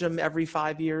Belgium every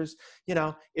 5 years.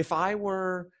 If I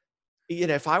were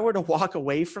to walk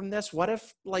away from this, what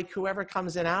if like whoever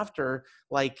comes in after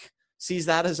like sees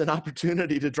that as an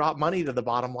opportunity to drop money to the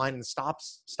bottom line and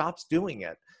stops doing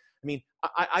it? I mean,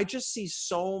 I just see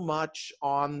so much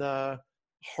on the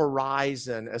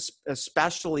horizon,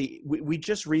 especially we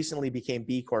just recently became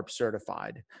B Corp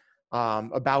certified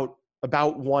about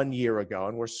 1 year ago,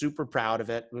 and we're super proud of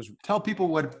it. Tell people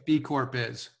what B Corp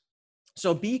is.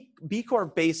 So B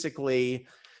Corp basically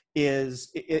is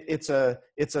it's a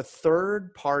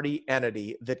third party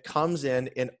entity that comes in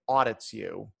and audits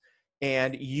you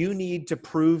And you need to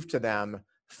prove to them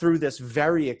through this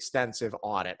very extensive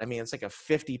audit. I mean, it's like a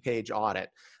 50-page audit,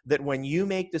 that when you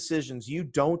make decisions, you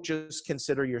don't just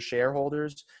consider your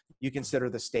shareholders, you consider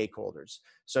the stakeholders.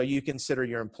 So you consider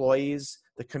your employees,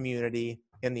 the community,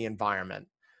 and the environment.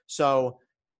 So,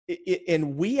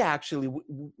 and we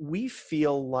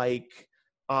feel like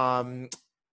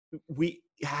we,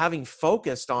 having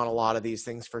focused on a lot of these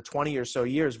things for 20 or so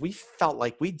years, we felt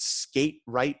like we'd skate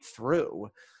right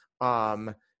through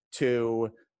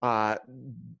to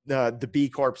the B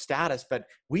Corp status, but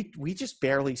we just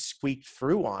barely squeaked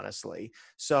through, honestly.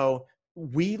 So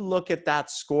we look at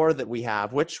that score that we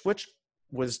have, which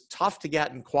was tough to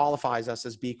get and qualifies us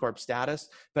as B Corp status.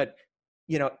 But,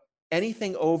 you know,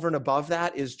 anything over and above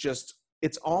that is just,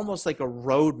 it's almost like a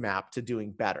roadmap to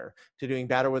doing better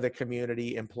with the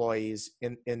community, employees,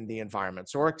 in the environment.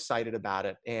 So we're excited about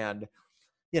it. And,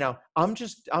 you know, I'm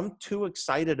too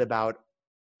excited about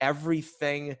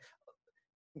everything.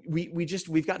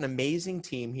 We've got an amazing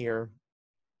team here.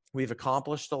 We've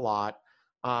accomplished a lot.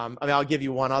 I mean, I'll give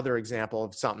you one other example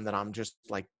of something that I'm just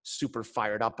like super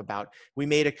fired up about. We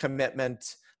made a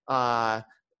commitment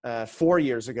 4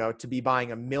 years ago to be buying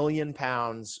 1 million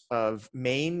pounds of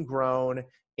Maine grown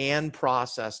and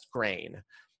processed grain.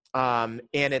 And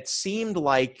it seemed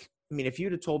like, I mean, if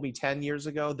you'd have told me 10 years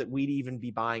ago that we'd even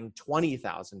be buying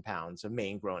 20,000 pounds of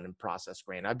Maine grown and processed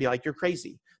grain, I'd be like, you're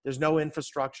crazy. There's no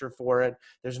infrastructure for it.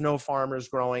 There's no farmers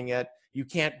growing it. You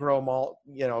can't grow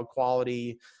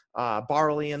quality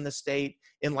barley in the state.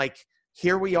 And like,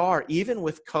 here we are, even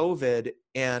with COVID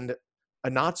and a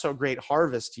not so great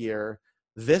harvest year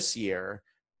this year,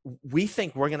 we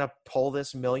think we're going to pull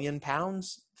this 1 million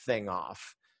pounds thing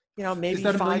off. You know, maybe is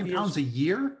that 5 1 million years, pounds a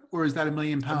year, or is that 1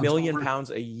 million pounds? 1 million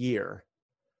pounds a year.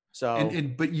 So,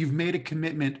 but you've made a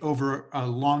commitment over a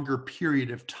longer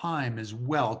period of time as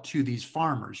well to these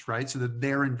farmers, right? So that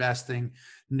they're investing,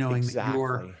 knowing that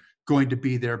you're going to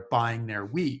be there buying their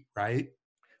wheat, right?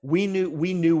 We knew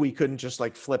we couldn't just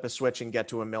like flip a switch and get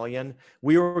to 1 million.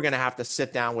 We were going to have to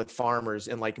sit down with farmers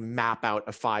and like map out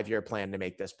a 5-year plan to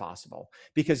make this possible.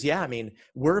 Because I mean,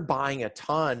 we're buying a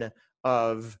ton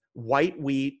of white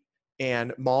wheat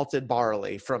and malted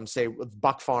barley from, say,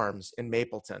 Buck Farms in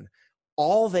Mapleton.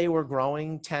 All they were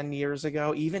growing 10 years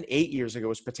ago, even 8 years ago,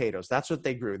 was potatoes. That's what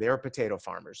they grew. They were potato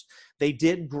farmers. They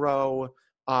did grow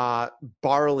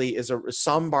barley is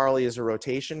a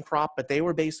rotation crop, but they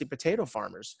were basically potato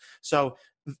farmers. So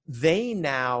they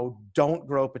now don't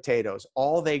grow potatoes.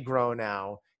 All they grow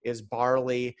now is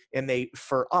barley, and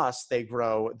for us they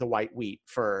grow the white wheat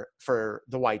for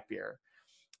the white beer.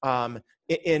 And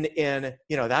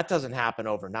you know, that doesn't happen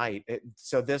overnight.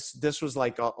 So this was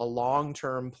like a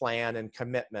long-term plan and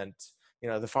commitment. You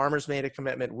know, the farmers made a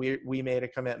commitment, we made a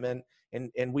commitment,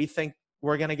 and we think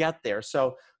we're going to get there.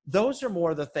 So those are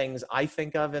more the things I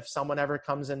think of if someone ever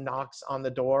comes and knocks on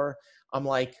the door. I'm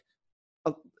like,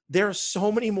 there are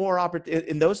so many more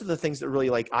opportunities, and those are the things that really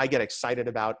like I get excited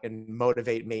about and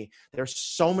motivate me. There's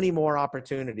so many more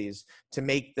opportunities to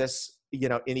make this, you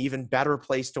know, an even better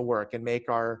place to work and make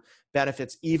our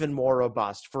benefits even more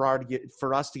robust,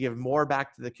 for us to give more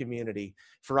back to the community,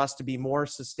 for us to be more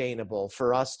sustainable,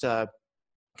 for us to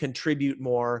contribute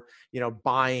more, you know,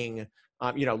 buying,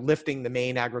 you know, lifting the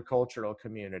Maine agricultural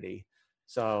community.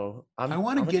 So I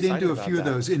want to get into a few of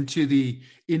those, into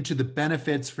the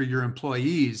benefits for your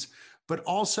employees, but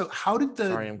also how did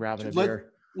Sorry, I'm grabbing a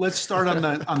beer. Let's start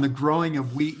on the growing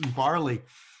of wheat and barley.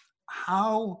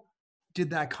 How did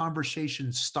that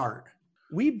conversation start?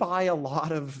 We buy a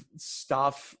lot of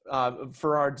stuff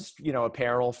for our, you know,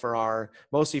 apparel,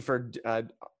 mostly for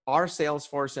our sales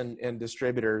force and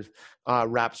distributors,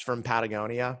 reps from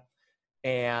Patagonia.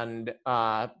 And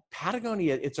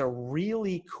Patagonia, it's a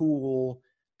really cool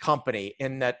company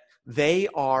in that they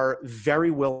are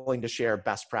very willing to share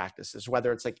best practices,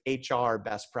 whether it's like HR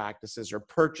best practices or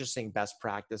purchasing best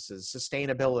practices,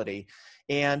 sustainability.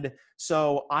 And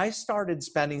so I started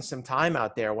spending some time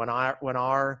out there when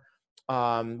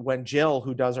Jill,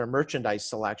 who does our merchandise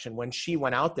selection, when she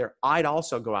went out there, I'd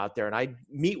also go out there and I'd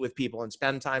meet with people and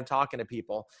spend time talking to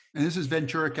people. And this is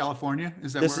Ventura, California?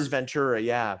 This is Ventura,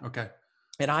 yeah. Okay.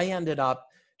 And I ended up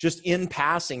just in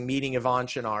passing meeting Yvon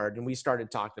Chouinard, and we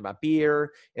started talking about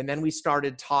beer. And then we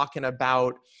started talking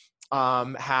about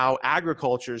how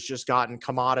agriculture has just gotten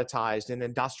commoditized and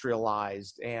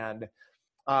industrialized. And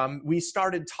we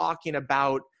started talking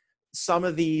about some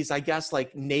of these, I guess,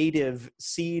 like native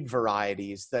seed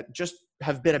varieties that just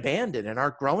have been abandoned and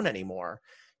aren't grown anymore.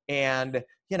 And,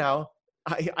 you know,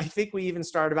 I think we even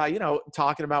started about,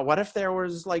 talking about what if there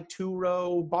was like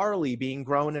 2-row barley being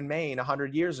grown in Maine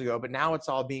 100 years ago, but now it's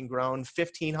all being grown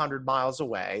 1,500 miles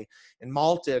away and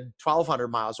malted 1,200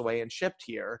 miles away and shipped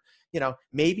here.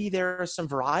 Maybe there are some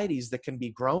varieties that can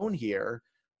be grown here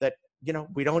that,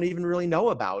 we don't even really know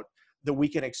about, that we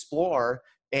can explore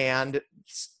and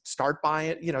start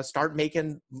buying,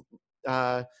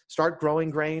 start growing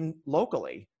grain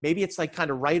locally. Maybe it's like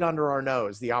kind of right under our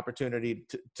nose, the opportunity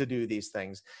to do these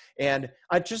things. And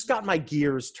I just got my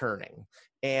gears turning.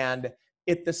 And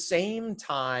at the same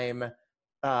time,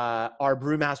 our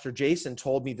brewmaster Jason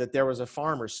told me that there was a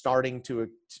farmer starting to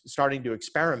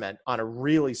experiment on a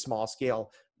really small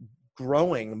scale,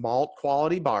 growing malt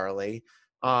quality barley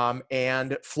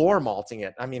and floor malting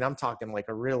it. I mean, I'm talking like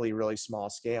a really, really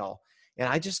small scale. And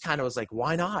I just kind of was like,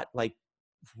 why not? Like,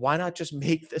 why not just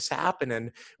make this happen?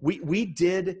 And we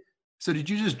did. So did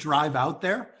you just drive out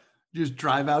there? Just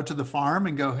drive out to the farm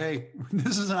and go, hey,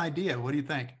 this is an idea. What do you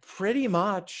think? Pretty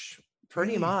much.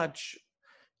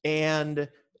 And,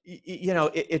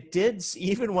 it did,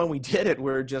 even when we did it, we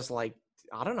we're just like,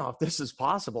 I don't know if this is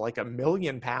possible, like 1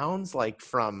 million pounds, like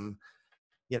from,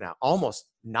 almost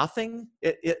nothing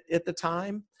at the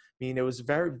time. I mean, that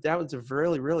was a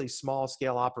really, really small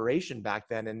scale operation back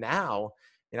then. And now,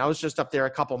 I was just up there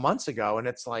a couple months ago, and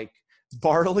it's like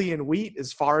barley and wheat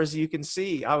as far as you can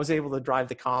see. I was able to drive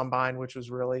the combine, which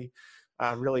was really,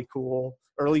 really cool.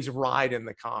 Or at least ride in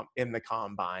the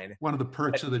combine. One of the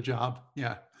perks of the job.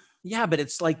 Yeah. Yeah, but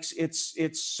it's like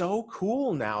it's so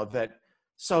cool now that,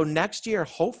 so next year,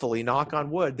 hopefully, knock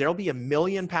on wood, there'll be 1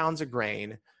 million pounds of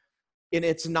grain, and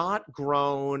it's not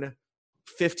grown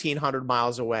 1,500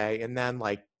 miles away and then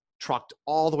like trucked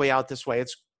all the way out this way.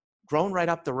 It's grown right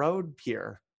up the road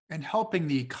here. And helping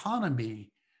the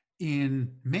economy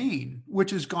in Maine,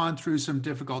 which has gone through some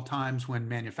difficult times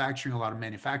when a lot of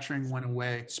manufacturing went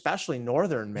away. Especially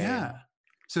northern Maine. Yeah.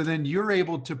 So then you're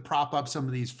able to prop up some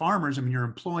of these farmers. I mean, you're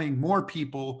employing more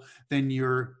people than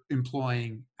you're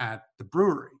employing at the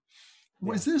brewery.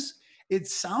 Yeah. It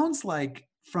sounds like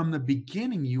from the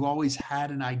beginning, you always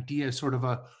had an idea, sort of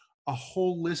a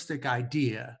holistic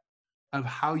idea of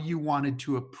how you wanted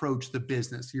to approach the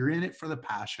business. You're in it for the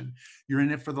passion. You're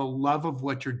in it for the love of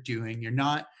what you're doing. You're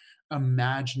not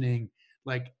imagining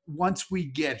like, once we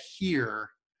get here,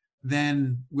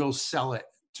 then we'll sell it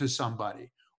to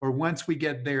somebody. Or once we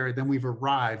get there, then we've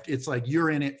arrived. It's like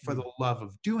you're in it for the love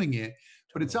of doing it.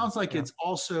 But it sounds like it's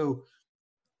also,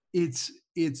 it's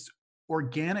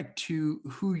organic to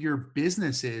who your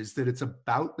business is, that it's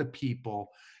about the people.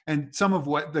 And some of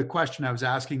what the question I was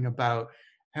asking about,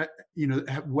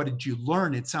 what did you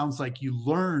learn? It sounds like you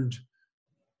learned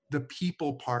the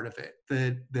people part of it,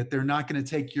 that they're not going to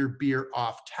take your beer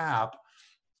off tap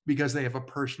because they have a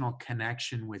personal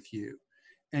connection with you.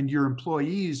 And your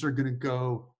employees are going to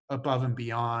go above and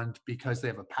beyond because they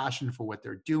have a passion for what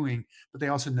they're doing, but they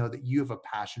also know that you have a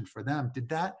passion for them. Did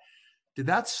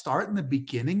that start in the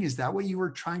beginning? Is that what you were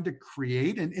trying to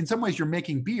create? And in some ways you're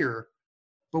making beer,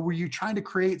 but were you trying to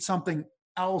create something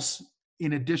else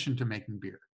in addition to making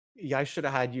beer? Yeah, I should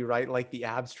have had you write like the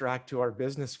abstract to our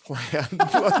business plan.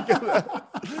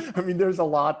 I mean, there's a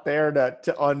lot there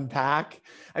to unpack.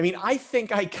 I mean, I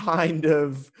think I kind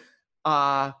of,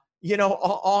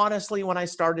 honestly, when I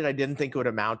started, I didn't think it would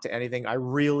amount to anything. I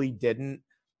really didn't.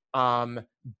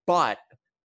 But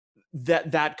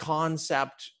that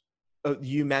concept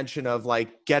you mentioned of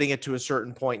like getting it to a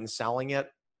certain point and selling it,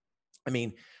 I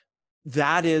mean,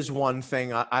 that is one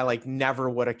thing I like never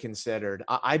would have considered.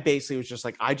 I basically was just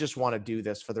like, I just want to do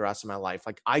this for the rest of my life.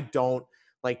 Like, I don't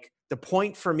like, the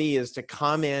point for me is to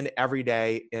come in every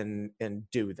day and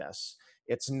do this.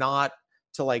 It's not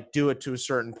to like do it to a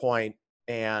certain point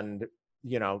and,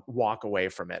 walk away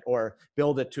from it, or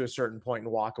build it to a certain point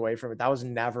and walk away from it. That was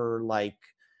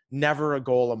never a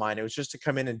goal of mine. It was just to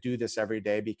come in and do this every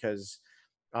day because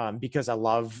I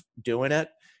love doing it.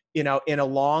 And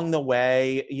along the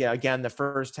way, again, the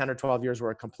first 10 or 12 years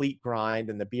were a complete grind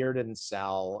and the beer didn't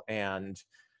sell. And,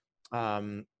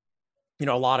 a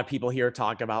lot of people here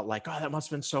talk about like, oh, that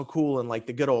must've been so cool in like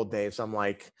the good old days. I'm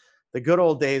like, the good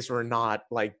old days were not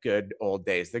like good old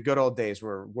days. The good old days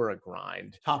were a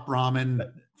grind. Top ramen,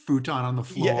 futon on the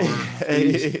floor,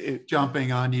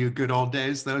 jumping on you. Good old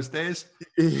days, those days.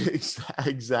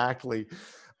 Exactly.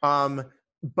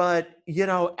 But,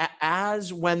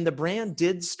 as when the brand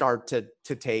did start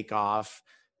to take off,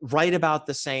 right about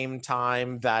the same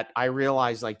time that I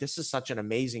realized like, this is such an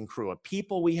amazing crew of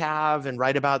people we have. And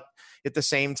right about at the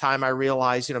same time, I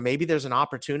realized, maybe there's an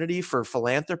opportunity for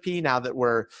philanthropy now that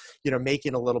we're,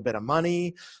 making a little bit of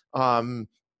money.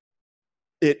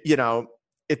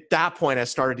 It at that point, I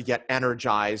started to get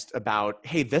energized about,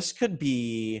 hey, this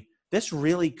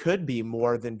really could be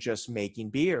more than just making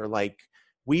beer. Like,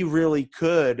 we really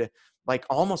could like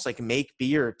almost like make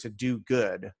beer to do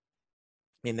good.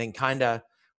 And then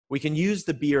we can use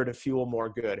the beer to fuel more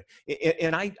good.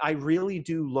 And I really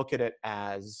do look at it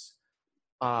as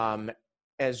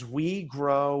we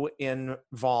grow in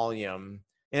volume.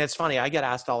 And it's funny, I get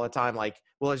asked all the time, like,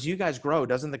 well, as you guys grow,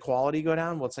 doesn't the quality go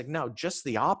down? Well, it's like, no, just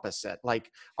the opposite. Like,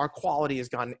 our quality has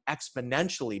gotten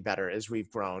exponentially better as we've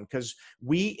grown because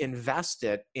we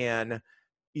invested in,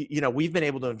 we've been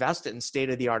able to invest it in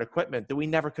state-of-the-art equipment that we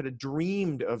never could have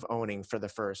dreamed of owning for the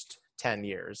first 10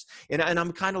 years. And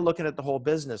I'm kind of looking at the whole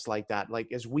business like that.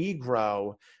 Like, as we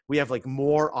grow, we have like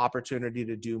more opportunity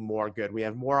to do more good. We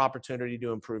have more opportunity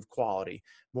to improve quality,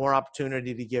 more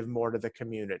opportunity to give more to the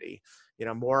community,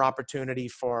 more opportunity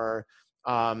for,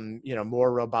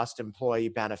 more robust employee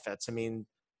benefits. I mean,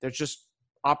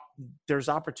 there's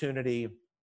opportunity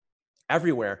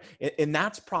everywhere. And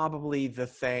that's probably the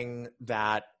thing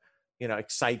that,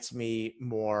 excites me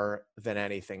more than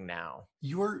anything now.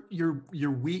 Your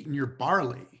wheat and your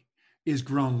barley is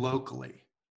grown locally.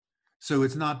 So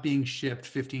it's not being shipped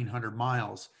 1,500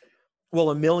 miles. Well,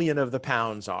 1 million of the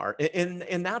pounds are.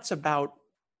 And that's about,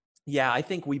 I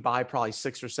think we buy probably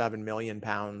 6 or 7 million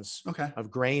pounds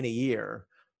of grain a year.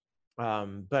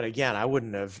 But again, I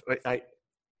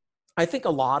think a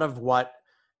lot of what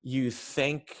you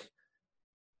think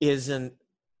isn't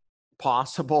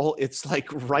possible, it's like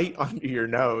right under your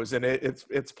nose, and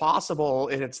it's possible,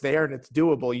 and it's there, and it's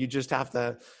doable. You just have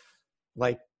to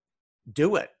like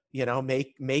do it,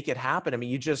 make it happen. I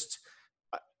mean,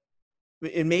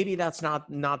 and maybe that's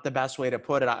not the best way to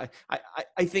put it. I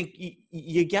think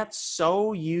you get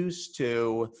so used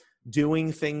to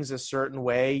doing things a certain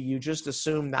way, you just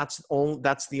assume that's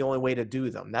the only way to do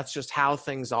them. That's just how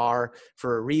things are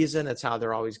for a reason. It's how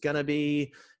they're always going to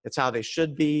be. It's how they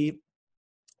should be.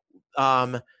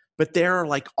 But there are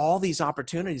like all these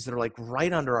opportunities that are like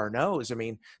right under our nose. I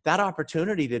mean, that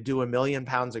opportunity to do 1 million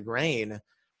pounds of grain,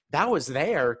 that was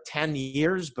there 10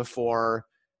 years before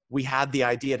we had the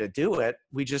idea to do it.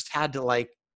 We just had to like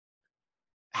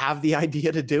have the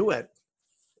idea to do it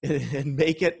and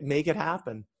make it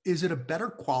happen. Is it a better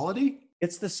quality?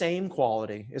 It's the same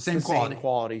quality. It's the same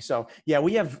quality. So yeah,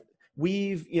 we've,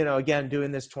 again,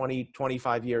 doing this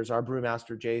 25 years, our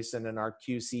brewmaster, Jason, and our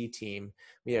QC team,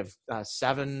 we have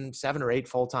 7 or 8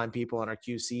 full-time people on our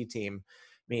QC team.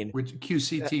 I mean, which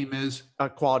QC team is? A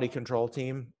quality control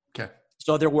team. Okay.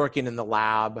 So they're working in the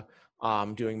lab,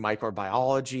 doing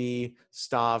microbiology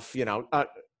stuff,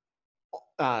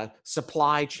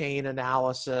 supply chain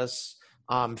analysis,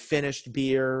 finished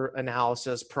beer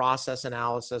analysis, process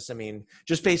analysis. I mean,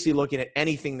 just basically looking at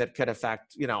anything that could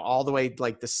affect, all the way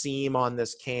like the seam on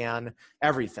this can,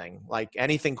 everything, like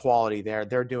anything quality there,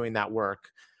 they're doing that work.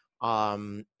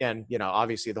 And,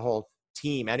 obviously the whole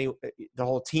team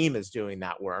is doing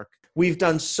that work. We've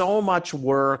done so much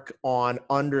work on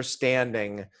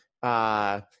understanding,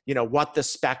 what the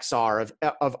specs are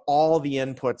of all the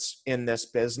inputs in this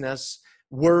business.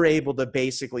 We're able to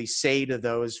basically say to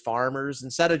those farmers,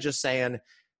 instead of just saying,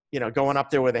 going up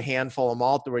there with a handful of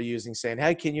malt that we're using, saying,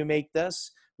 hey, can you make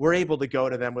this? We're able to go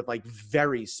to them with like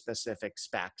very specific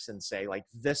specs and say like,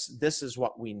 this is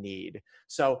what we need.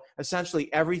 So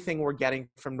essentially everything we're getting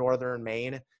from Northern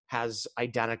Maine has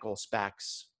identical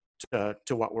specs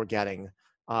to what we're getting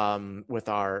with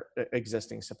our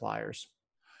existing suppliers.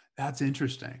 That's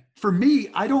interesting. For me,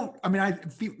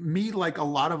 me like a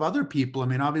lot of other people, I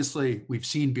mean, obviously we've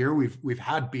seen beer, we've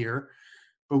had beer,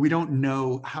 but we don't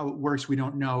know how it works. We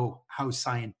don't know how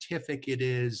scientific it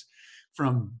is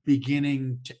from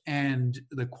beginning to end,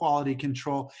 the quality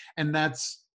control. And I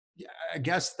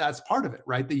guess that's part of it,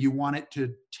 right? That you want it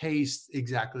to taste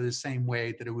exactly the same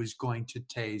way that it was going to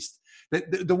taste.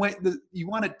 The way you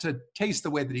want it to taste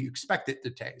the way that you expect it to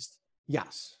taste.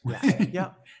 Yes.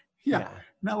 Yeah. Yeah.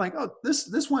 Not like, oh,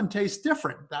 this one tastes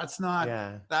different. That's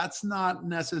not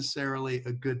necessarily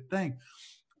a good thing.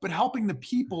 But helping the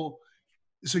people.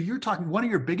 So you're talking, one of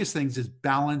your biggest things is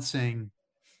balancing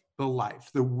the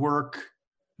work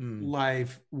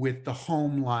life with the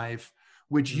home life,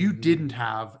 which you didn't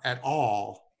have at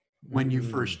all when you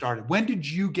first started. When did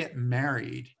you get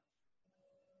married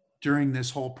during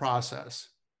this whole process?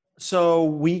 So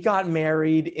we got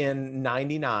married in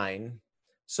 99.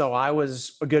 So I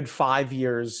was a good 5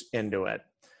 years into it.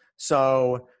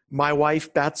 So my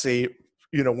wife, Betsy,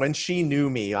 when she knew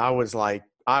me, I was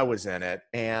in it.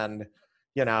 And,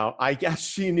 I guess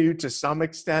she knew to some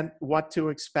extent what to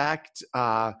expect.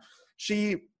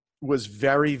 She was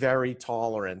very, very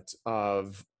tolerant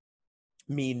of,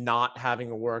 me not having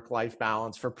a work-life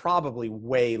balance for probably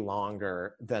way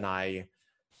longer than I,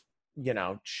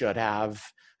 should have.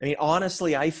 I mean,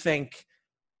 honestly, I think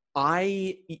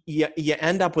you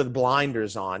end up with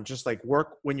blinders on, just like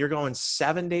work when you're going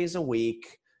 7 days a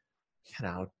week,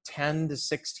 10 to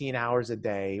 16 hours a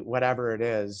day, whatever it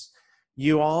is,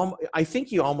 I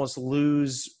think you almost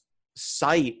lose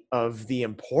sight of the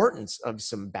importance of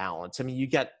some balance. I mean, you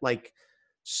get like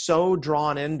so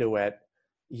drawn into it,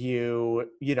 you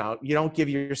don't give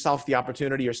yourself the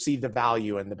opportunity or see the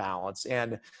value in the balance.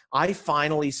 And I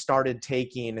finally started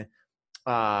taking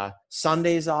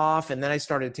Sundays off, and then I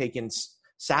started taking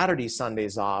Saturday,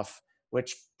 Sundays off,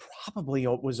 which probably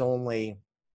was only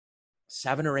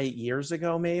 7 or 8 years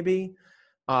ago, maybe.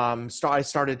 So I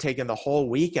started taking the whole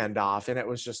weekend off, and it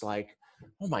was just like,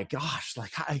 oh my gosh,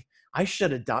 like I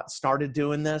should have started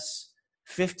doing this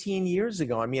 15 years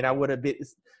ago. I mean, I would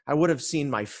have seen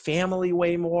my family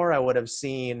way more. I would have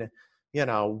seen,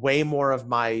 way more of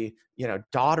my,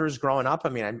 daughters growing up. I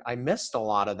mean, I missed a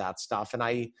lot of that stuff, and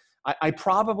I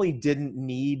probably didn't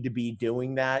need to be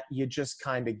doing that. You just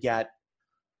kind of get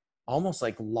almost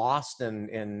like lost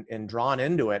and drawn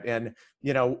into it. And,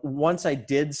 once I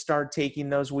did start taking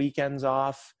those weekends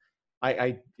off,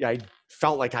 I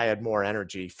felt like I had more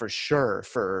energy for sure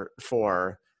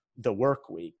for the work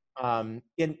week. And,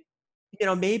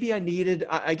 maybe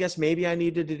I guess maybe I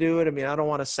needed to do it. I mean, I don't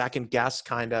want to second guess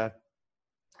kind of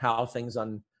how things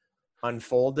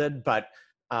unfolded, but,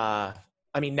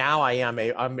 I mean, now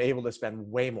I'm able to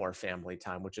spend way more family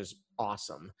time, which is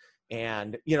awesome.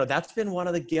 And, that's been one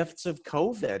of the gifts of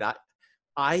COVID.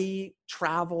 I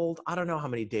traveled, I don't know how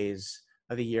many days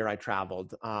of the year I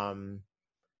traveled,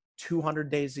 200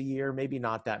 days a year, maybe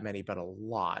not that many, but a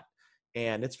lot.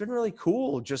 And it's been really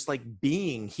cool just like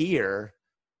being here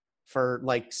for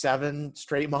like 7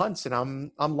 straight months, and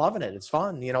I'm loving it. It's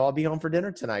fun. I'll be home for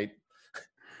dinner tonight.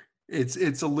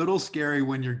 It's a little scary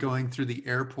when you're going through the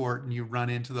airport and you run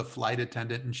into the flight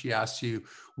attendant and she asks you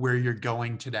where you're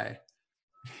going today.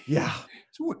 Yeah.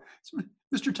 So,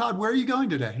 Mr. Todd, where are you going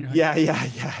today? Like,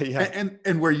 yeah.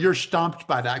 And where you're stumped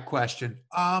by that question.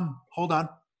 Hold on.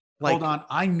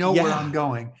 I know where I'm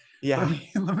going. Yeah.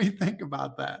 Let me think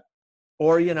about that.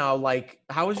 Or, like,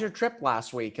 how was your trip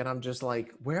last week? And I'm just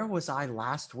like, where was I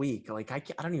last week? Like, I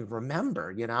don't even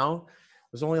remember, it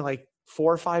was only like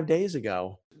 4 or 5 days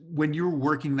ago. When you're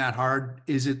working that hard,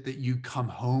 is it that you come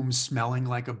home smelling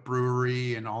like a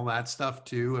brewery and all that stuff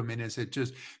too? I mean, is it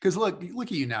just because look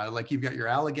at you now, like you've got your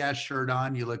Allagash shirt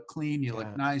on, you look clean, you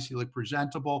look nice, you look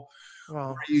presentable.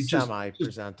 Well, you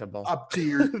semi-presentable, up to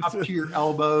your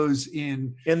elbows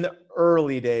in the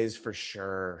early days for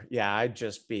sure. Yeah, I'd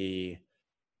just be,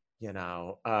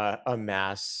 a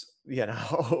mess.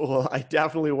 I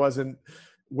definitely wasn't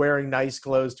wearing nice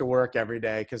clothes to work every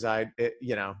day because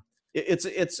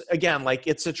it's again, like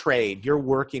it's a trade. You're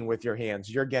working with your hands.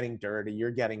 You're getting dirty.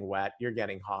 You're getting wet. You're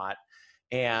getting hot.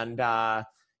 And,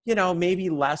 maybe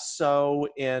less so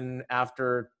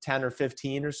after 10 or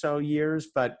 15 or so years,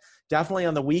 but definitely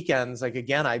on the weekends. Like,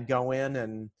 again, I'd go in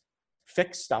and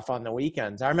fix stuff on the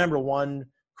weekends. I remember one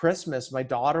Christmas, my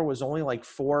daughter was only like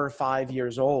 4 or 5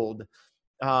 years old.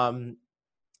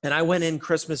 And I went in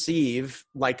Christmas Eve,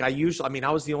 like I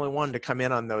was the only one to come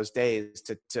in on those days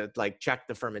to like check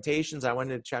the fermentations. I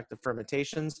went in to check the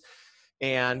fermentations,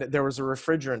 and there was a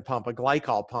refrigerant pump, a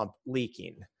glycol pump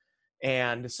leaking.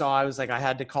 And so I was like, I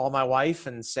had to call my wife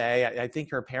and say, I think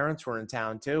her parents were in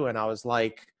town too. And I was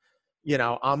like,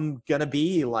 I'm going to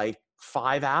be like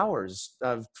 5 hours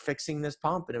of fixing this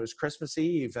pump. And it was Christmas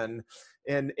Eve. And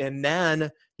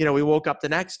then, we woke up the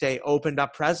next day, opened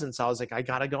up presents. I was like, I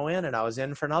got to go in, and I was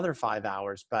in for another 5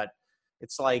 hours. But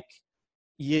it's like,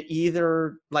 you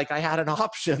either, like, I had an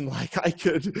option, like I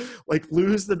could like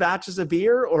lose the batches of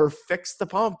beer or fix the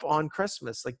pump on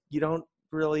Christmas. Like, you don't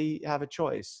really have a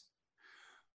choice.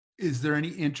 Is there any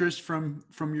interest from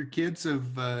your kids of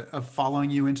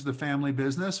following you into the family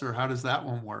business, or how does that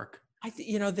one work? I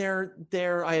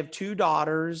have 2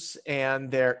 daughters,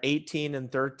 and they're 18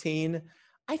 and 13.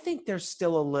 I think they're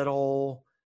still a little,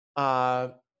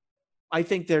 they're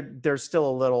still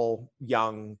a little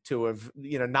young to have,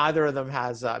 neither of them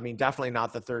has, definitely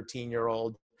not the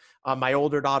 13-year-old. My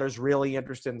older daughter's really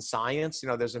interested in science.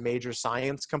 There's a major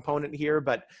science component here,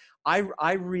 but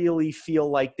I really feel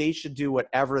like they should do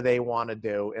whatever they want to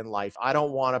do in life. I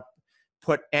don't want to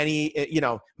put any,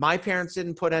 my parents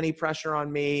didn't put any pressure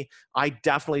on me. I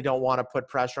definitely don't want to put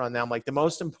pressure on them. Like, the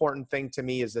most important thing to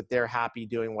me is that they're happy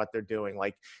doing what they're doing.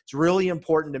 Like, it's really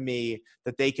important to me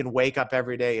that they can wake up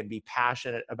every day and be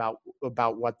passionate about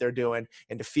what they're doing,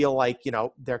 and to feel like,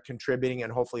 they're contributing,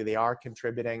 and hopefully they are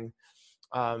contributing.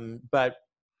 But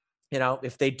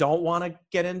if they don't want to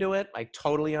get into it, I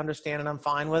totally understand and I'm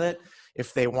fine with it.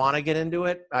 If they want to get into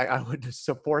it, I would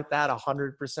support that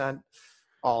 100%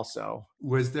 also.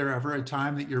 Was there ever a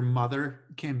time that your mother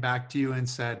came back to you and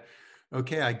said,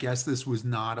 okay, I guess this was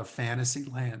not a fantasy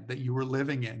land that you were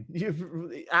living in?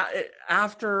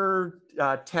 After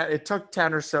 10, it took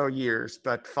 10 or so years,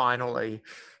 but finally,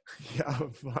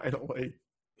 finally.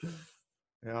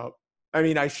 Yeah. I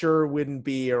mean, I sure wouldn't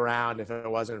be around if it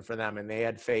wasn't for them. And they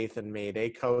had faith in me. They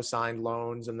co-signed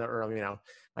loans in the early,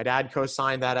 my dad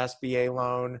co-signed that SBA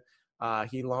loan.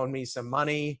 He loaned me some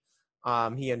money.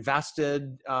 He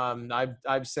invested.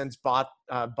 I've since bought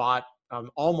them out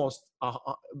almost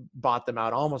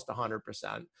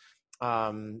 100%.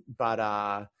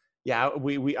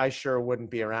 I sure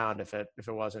wouldn't be around if it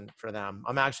wasn't for them.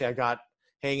 I got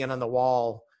hanging on the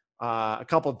wall a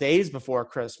couple days before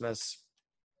Christmas.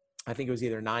 I think it was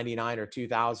either 99 or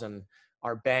 2000.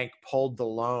 Our bank pulled the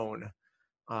loan.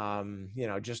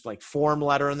 Just like form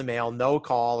letter in the mail, no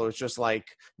call. It was just like,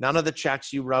 none of the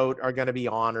checks you wrote are going to be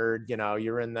honored.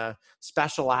 You're in the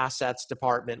special assets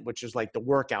department, which is like the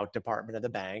workout department of the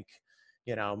bank.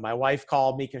 My wife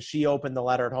called me because she opened the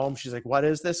letter at home. She's like, what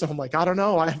is this? I'm like, I don't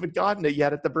know. I haven't gotten it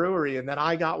yet at the brewery. And then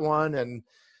I got one. And,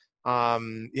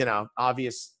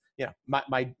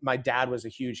 my dad was a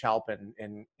huge help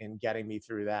in getting me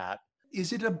through that.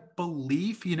 Is it a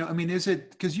belief? Is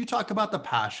it, because you talk about the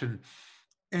passion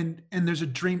and there's a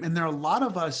dream, and there are a lot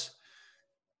of us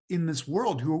in this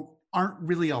world who aren't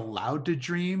really allowed to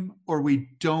dream, or we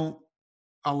don't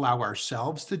allow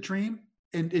ourselves to dream.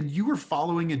 And you were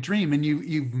following a dream, and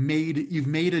you've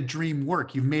made a dream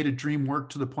work. You've made a dream work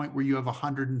to the point where you have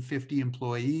 150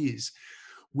 employees,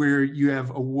 where you have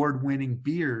award-winning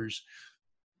beers.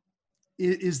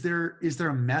 Is there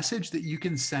a message that you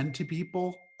can send to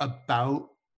people about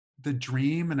the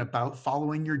dream and about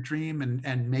following your dream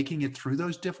and making it through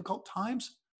those difficult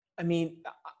times? I mean,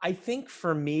 I think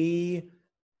for me,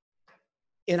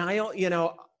 and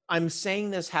I'm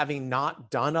saying this having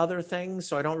not done other things,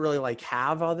 so I don't really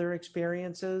have other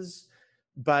experiences,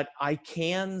 but I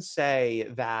can say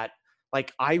that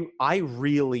I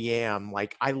really am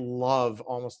I love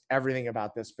almost everything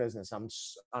about this business. I'm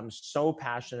so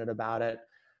passionate about it.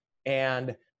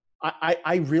 And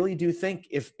I really do think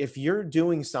if you're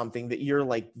doing something that you're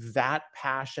that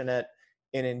passionate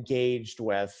and engaged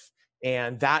with,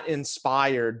 and that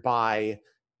inspired by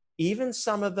even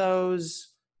some of those,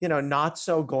 not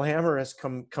so glamorous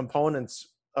components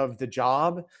of the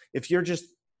job, if you're just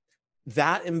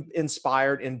that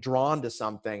inspired and drawn to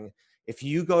something, if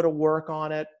you go to work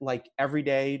on it every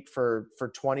day for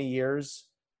 20 years,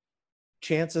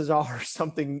 chances are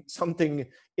something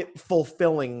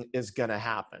fulfilling is going to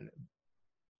happen.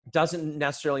 Doesn't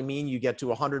necessarily mean you get to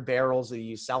 100 barrels or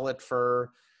you sell it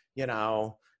for,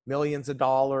 millions of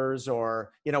dollars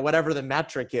or, whatever the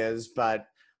metric is, but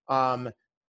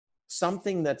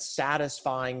something that's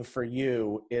satisfying for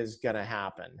you is going to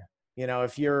happen.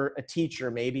 If you're a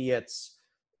teacher, maybe it's,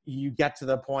 you get to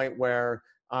the point where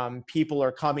people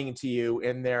are coming to you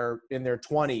in their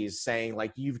 20s saying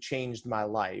you've changed my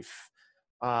life.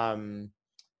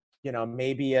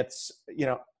 Maybe it's,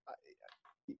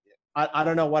 I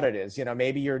don't know what it is,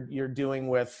 maybe you're doing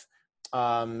with,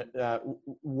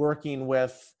 working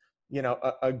with,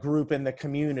 a group in the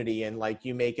community, and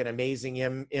you make an amazing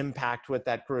impact with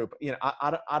that group.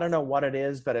 I don't know what it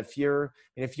is, but if you're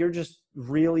just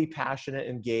really passionate,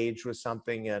 engaged with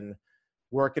something and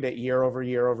work at it year over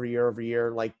year, over year, over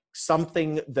year,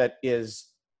 something that is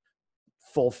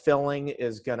fulfilling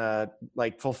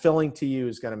fulfilling to you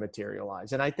is going to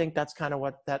materialize. And I think that's kind of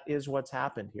what's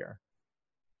happened here.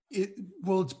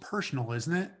 It's personal,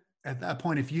 isn't it? At that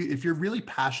point, if you're really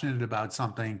passionate about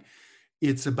something,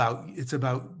 it's about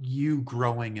you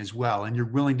growing as well. And you're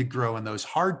willing to grow in those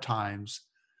hard times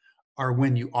are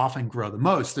when you often grow the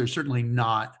most. They're certainly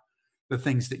not the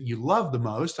things that you love the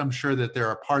most. I'm sure that there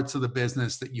are parts of the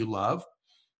business that you love,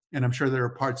 and I'm sure there are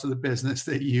parts of the business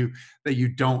that you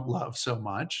don't love so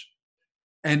much.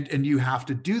 And you have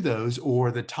to do those,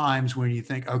 or the times when you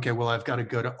think, okay, well, I've got to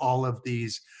go to all of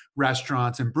these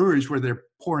restaurants and breweries where they're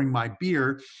pouring my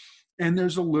beer. And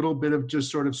there's a little bit of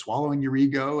just sort of swallowing your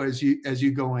ego as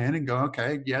you go in and go,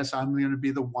 okay, yes, I'm going to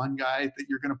be the one guy that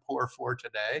you're going to pour for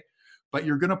today, but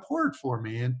you're going to pour it for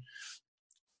me.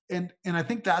 And I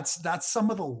think that's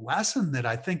some of the lesson that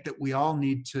I think that we all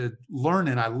need to learn.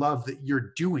 And I love that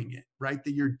you're doing it, right?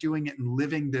 That you're doing it and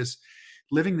living this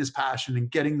passion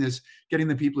and getting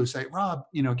the people who say, Rob,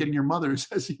 getting your mother who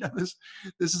says,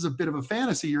 this is a bit of a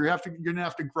fantasy. You're going to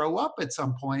have to grow up at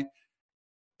some point.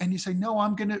 and you say, no,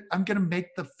 I'm going to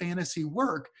make the fantasy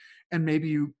work. And maybe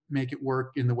you make it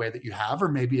work in the way that you have, or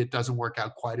maybe it doesn't work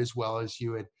out quite as well as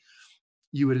you had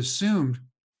assumed.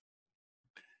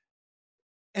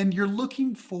 And you're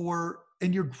looking for,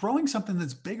 and you're growing something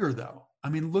that's bigger though. I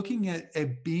mean, looking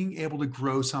at being able to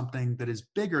grow something that is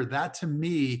bigger, that to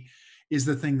me is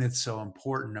the thing that's so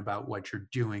important about what you're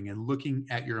doing, and looking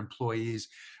at your employees.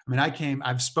 I mean,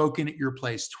 I've spoken at your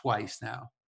place twice now.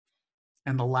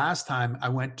 And the last time I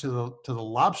went to the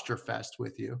Lobster Fest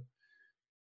with you,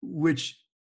 which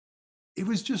it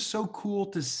was just so cool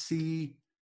to see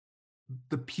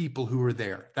the people who were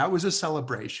there. That was a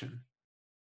celebration.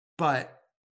 But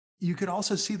you could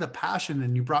also see the passion,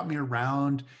 and you brought me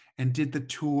around and did the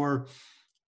tour.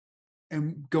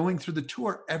 And going through the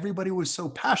tour, everybody was so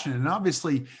passionate. And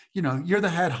obviously, you're the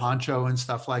head honcho and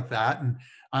stuff like that. And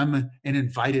I'm an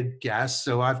invited guest.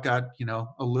 So I've got,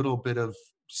 a little bit of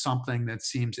something that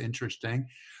seems interesting.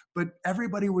 But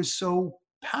everybody was so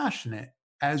passionate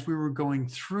as we were going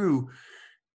through.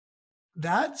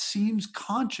 That seems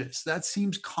conscious. That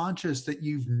seems conscious that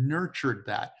you've nurtured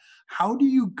that. How do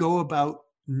you go about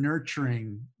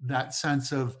nurturing that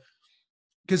sense of,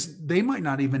 because they might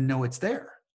not even know it's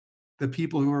there, the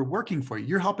people who are working for you,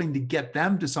 you're helping to get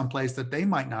them to some place that they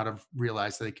might not have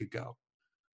realized they could go.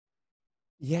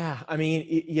 Yeah. I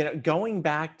mean, going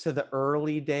back to the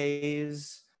early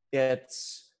days,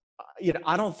 it's,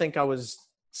 I don't think I was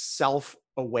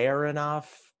self-aware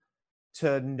enough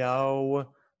to know,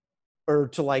 or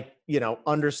to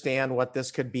understand what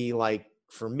this could be like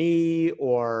for me,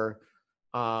 or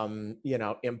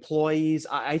employees.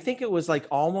 I think it was like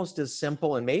almost as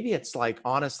simple, and maybe it's like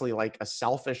honestly like a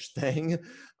selfish thing.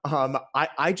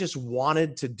 I just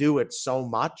wanted to do it so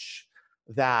much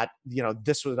that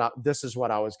this is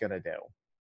what I was going to do.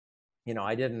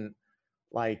 I didn't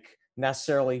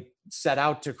necessarily set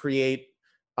out to create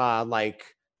an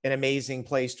amazing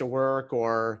place to work,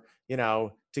 or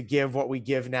to give what we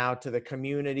give now to the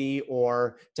community,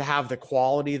 or to have the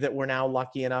quality that we're now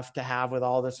lucky enough to have with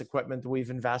all this equipment that we've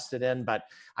invested in. But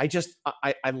I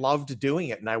loved doing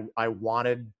it, and I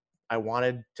wanted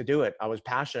to do it. I was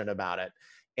passionate about it.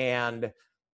 And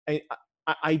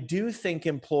I do think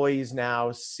employees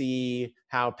now see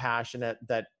how passionate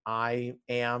that I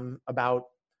am about,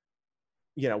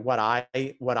 what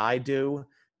I do.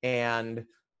 And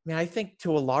I think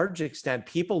to a large extent,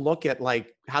 people look at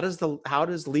how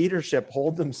does leadership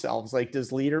hold themselves?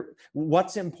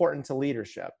 What's important to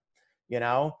leadership?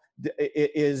 Do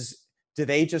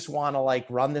they just want to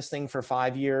run this thing for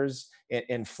 5 years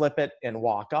and flip it and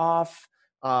walk off?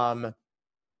 Are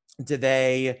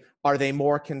they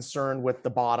more concerned with the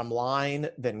bottom line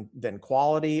than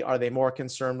quality? Are they more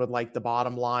concerned with the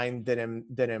bottom line than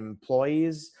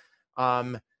employees?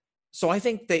 So I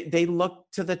think they look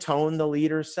to the tone the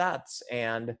leader sets.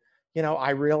 And, I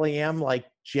really am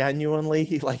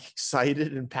genuinely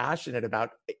excited and passionate about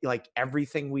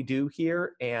everything we do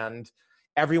here and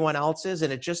everyone else's.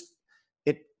 And it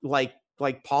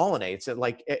pollinates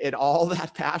it, all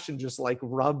that passion just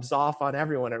rubs off on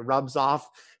everyone. It rubs off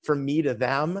from me to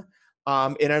them.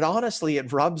 And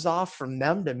it rubs off from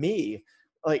them to me.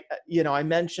 I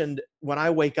mentioned when I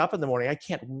wake up in the morning, I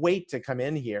can't wait to come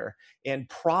in here. And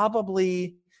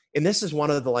this is one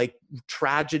of the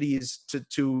tragedies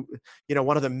to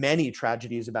one of the many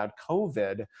tragedies about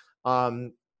COVID.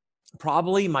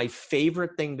 Probably my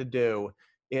favorite thing to do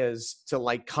is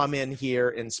to come in here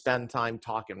and spend time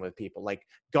talking with people,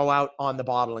 go out on the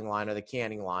bottling line or the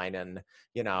canning line, and,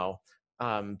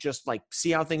 just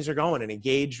see how things are going and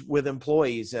engage with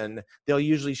employees. And they'll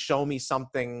usually show me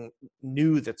something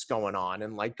new that's going on,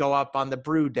 and go up on the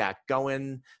brew deck, go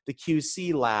in the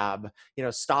QC lab,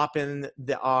 stop in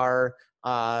our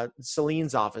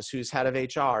Celine's office, who's head of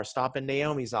HR, stop in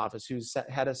Naomi's office, who's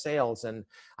head of sales. And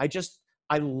I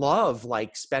love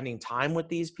spending time with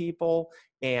these people,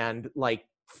 and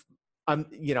I'm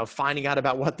finding out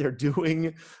about what they're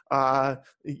doing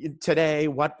today.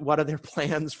 What are their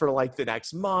plans for the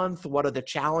next month? What are the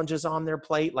challenges on their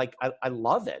plate? I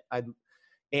love it.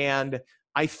 And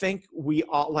I think we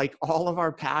all of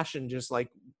our passion just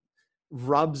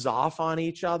rubs off on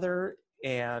each other.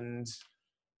 And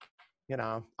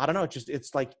I don't know,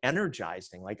 it's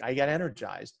energizing. I get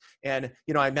energized. And,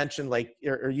 I mentioned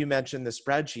or you mentioned the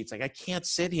spreadsheets. I can't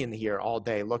sit in here all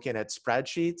day looking at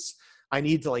spreadsheets. I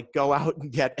need to go out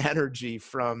and get energy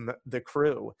from the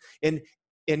crew. And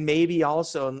maybe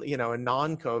also, in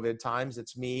non-COVID times,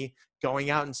 it's me going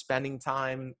out and spending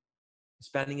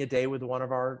a day with one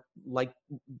of our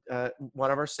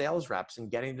sales reps and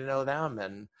getting to know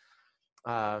them.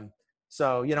 And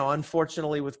so,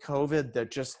 unfortunately with COVID,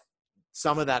 that just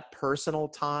some of that personal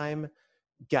time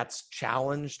gets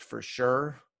challenged for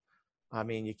sure. I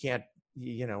mean, you can't,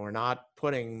 we're not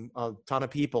putting a ton of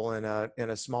people in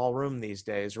a small room these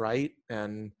days, right?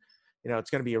 And it's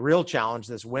going to be a real challenge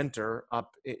this winter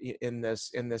up in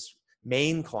this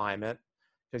Maine climate,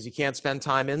 because you can't spend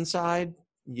time inside.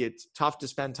 It's tough to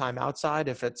spend time outside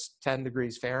if it's 10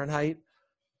 degrees Fahrenheit.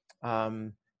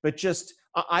 But just,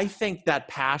 I think that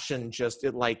passion just,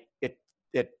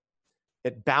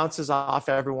 it bounces off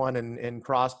everyone and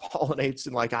cross pollinates,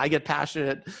 and like I get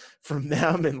passionate from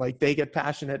them, and like they get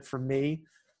passionate from me,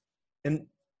 and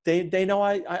they know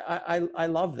I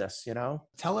love this.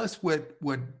 Tell us what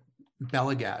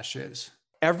Bellagash is.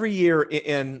 Every year,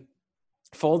 in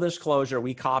full disclosure,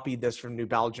 we copied this from New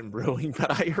Belgium Brewing,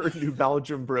 but I heard New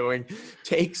Belgium Brewing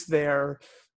takes their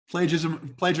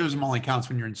plagiarism only counts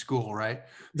when you're in school, right?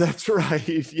 That's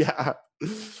right. Yeah.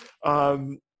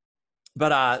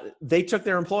 But they took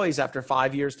their employees after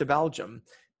 5 years to Belgium.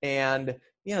 And,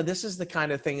 this is the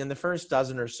kind of thing in the first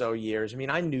dozen or so years. I mean,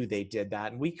 I knew they did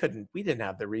that, and we didn't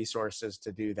have the resources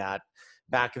to do that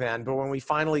back then. But when we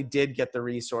finally did get the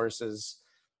resources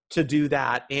to do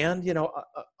that, and,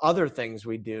 other things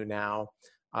we do now,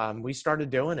 we started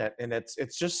doing it. And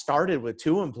it's just started with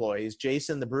 2 employees.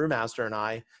 Jason, the brewmaster, and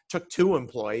I took 2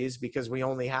 employees because we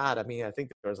only had, I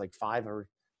think there was like 5 or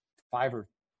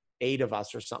 8 of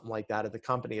us or something like that at the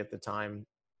company at the time.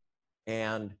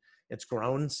 And it's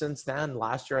grown since then.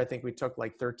 Last year, I think we took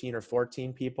like 13 or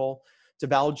 14 people to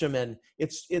Belgium. And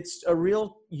it's a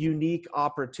real unique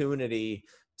opportunity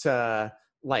to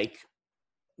like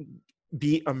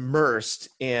be immersed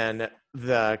in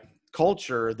the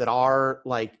culture that our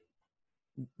like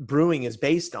brewing is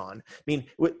based on. I mean,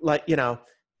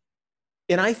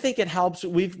 and I think it helps.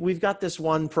 We've got this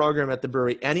one program at the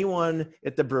brewery. Anyone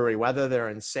at the brewery, whether they're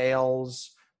in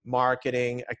sales,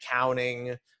 marketing,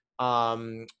 accounting,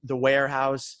 the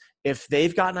warehouse, if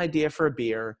they've got an idea for a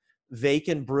beer, they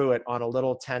can brew it on a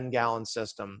little 10-gallon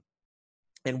system.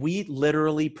 And we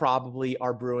literally probably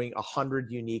are brewing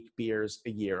 100 unique beers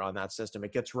a year on that system.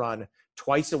 It gets run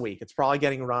twice a week. It's probably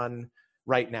getting run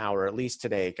right now, or at least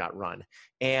today it got run.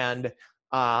 And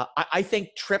I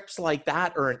think trips like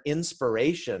that are an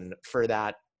inspiration for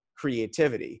that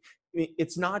creativity.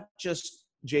 It's not just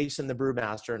Jason, the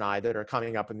brewmaster, and I that are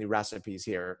coming up with new recipes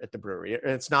here at the brewery.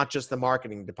 It's not just the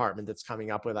marketing department that's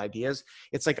coming up with ideas.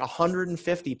 It's like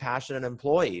 150 passionate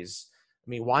employees. I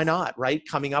mean, why not, right?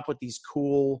 Coming up with these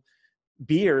cool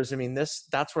beers. I mean,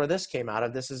 that's where this came out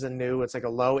of. This is it's like a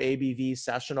low ABV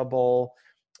sessionable,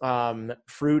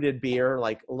 fruited beer,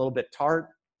 like a little bit tart.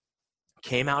 It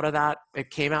came out of that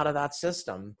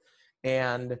system.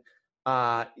 And,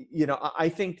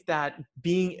 I think that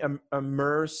being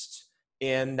immersed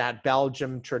in that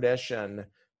Belgium tradition,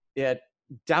 it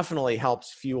definitely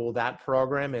helps fuel that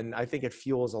program. And I think it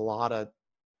fuels a lot of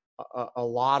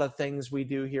things we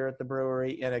do here at the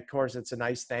brewery. And of course, it's a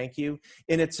nice thank you.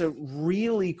 And it's a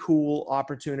really cool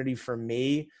opportunity for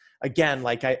me. Again,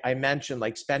 like I mentioned,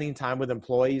 like spending time with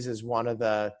employees is one of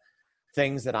the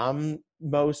things that I'm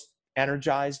most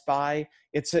energized by.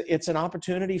 It's an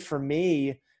opportunity for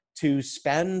me to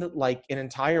spend like an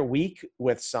entire week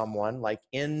with someone like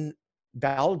in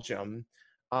Belgium,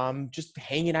 just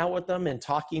hanging out with them and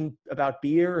talking about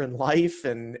beer and life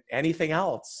and anything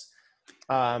else.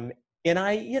 And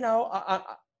I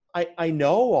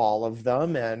know all of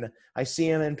them, and I see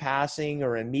them in passing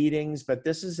or in meetings, but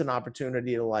this is an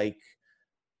opportunity to like,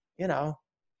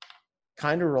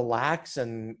 kind of relax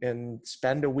and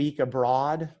spend a week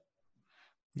abroad.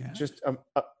 Yeah. Just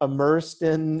immersed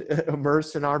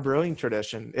in our brewing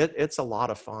tradition. It's a lot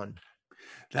of fun.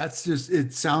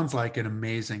 It sounds like an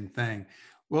amazing thing.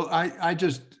 Well,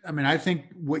 I think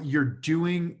what you're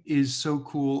doing is so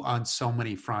cool on so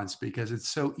many fronts, because it's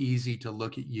so easy to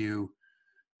look at you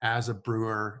as a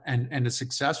brewer and a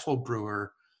successful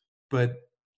brewer, but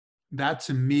that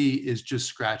to me is just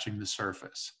scratching the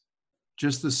surface.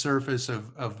 Just the surface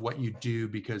of what you do,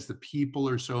 because the people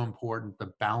are so important,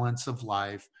 the balance of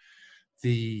life,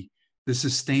 the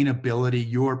sustainability,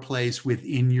 your place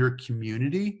within your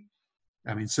community.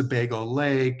 I mean, Sebago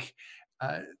Lake,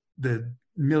 the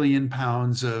 1,000,000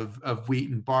 pounds of wheat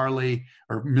and barley,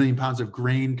 or 1,000,000 pounds of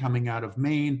grain coming out of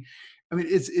Maine. I mean,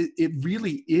 it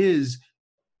really is.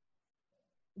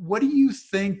 What do you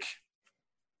think?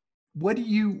 Where do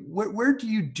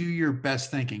you do your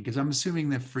best thinking? Because I'm assuming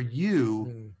that for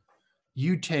you,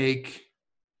 you take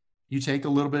a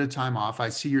little bit of time off. I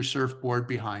see your surfboard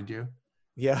behind you.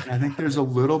 Yeah. And I think there's a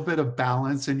little bit of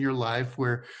balance in your life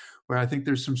where I think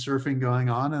there's some surfing going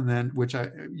on, and then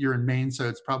you're in Maine, so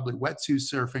it's probably wetsuit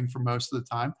surfing for most of the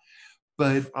time.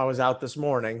 but I was out this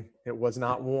morning. It was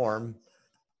not warm.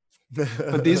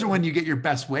 but these are when you get your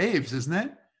best waves, isn't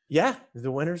it? Yeah,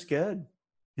 the winter's good.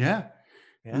 Yeah.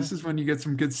 Yeah. This is when you get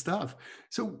some good stuff.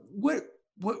 So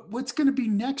what's going to be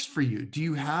next for you? Do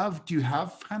you have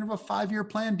kind of a 5-year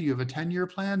plan? Do you have a 10-year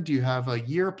plan? Do you have a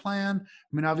year plan?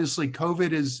 I mean, obviously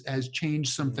COVID has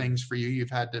changed some things for you. You've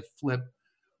had to flip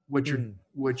what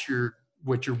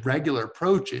your regular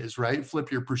approach is, right?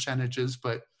 Flip your percentages,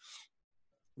 but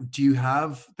do you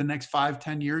have the next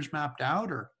 5-10 years mapped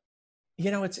out, or?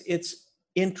 It's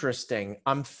interesting.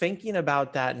 I'm thinking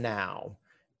about that now.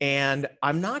 And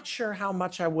I'm not sure how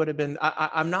much I would have been.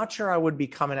 I'm not sure I would be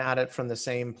coming at it from the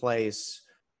same place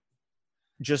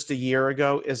just a year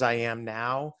ago as I am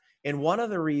now. And one of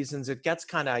the reasons, it gets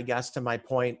kind of, I guess, to my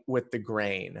point with the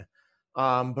grain.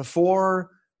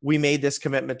 Before we made this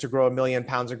commitment to grow 1 million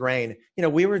pounds of grain,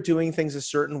 we were doing things a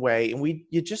certain way, and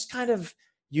you just kind of,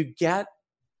 you get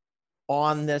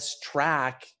on this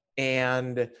track,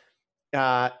 and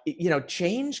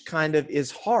change kind of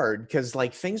is hard because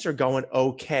like things are going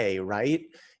okay, right?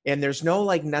 And there's no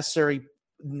like necessarily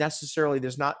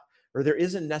there's not, or there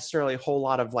isn't necessarily a whole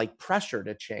lot of like pressure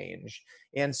to change.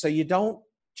 And so you don't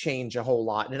change a whole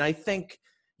lot. And I think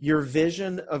your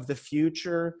vision of the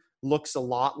future looks a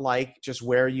lot like just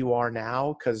where you are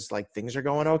now, because like things are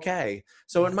going okay.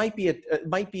 So it might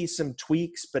be some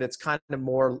tweaks, but it's kind of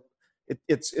more,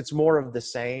 it's more of the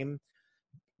same.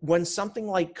 When something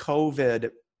like COVID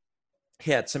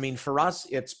hits, I mean, for us,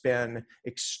 it's been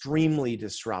extremely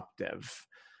disruptive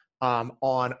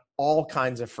on all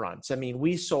kinds of fronts. I mean,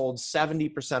 we sold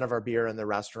 70% of our beer in the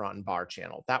restaurant and bar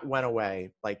channel. That went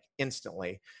away like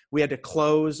instantly. We had to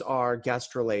close our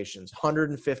guest relations,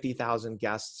 150,000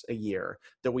 guests a year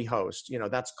that we host.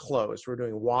 That's closed. We're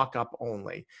doing walk-up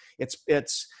only.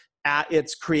 It's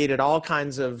created all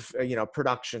kinds of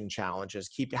production challenges.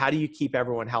 How do you keep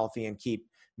everyone healthy and keep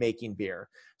making beer?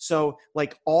 So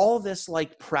like all this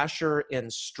like pressure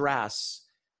and stress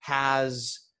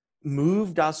has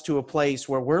moved us to a place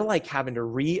where we're like having to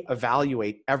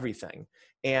reevaluate everything.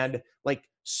 And like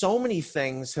so many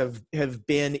things have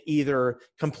been either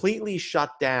completely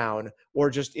shut down or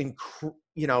just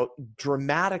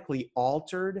dramatically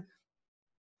altered.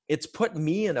 It's put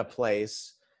me in a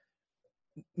place,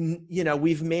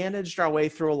 we've managed our way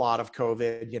through a lot of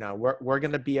COVID. We're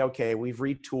going to be okay. We've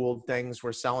retooled things.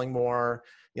 We're selling more,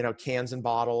 cans and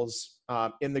bottles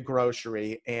in the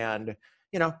grocery, and,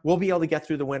 we'll be able to get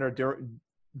through the winter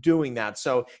doing that.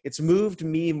 So it's moved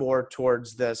me more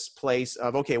towards this place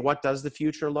of, okay, what does the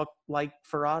future look like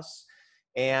for us?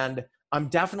 And I'm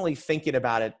definitely thinking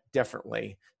about it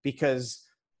differently because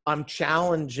I'm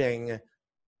challenging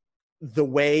the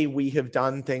way we have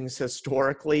done things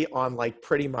historically on like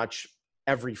pretty much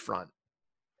every front.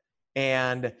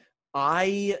 And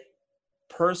I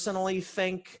personally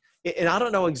think, and I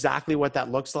don't know exactly what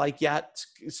that looks like yet,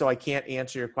 so I can't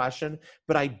answer your question,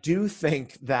 but I do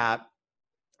think that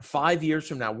 5 years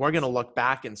from now, we're going to look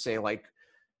back and say like,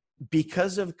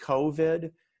 because of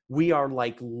COVID, we are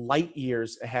like light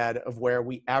years ahead of where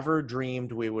we ever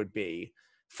dreamed we would be,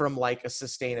 from like a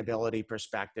sustainability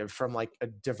perspective, from like a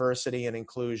diversity and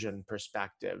inclusion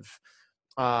perspective,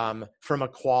 from a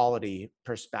quality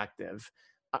perspective.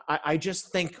 I just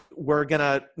think we're going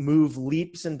to move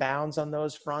leaps and bounds on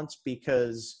those fronts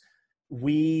because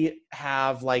we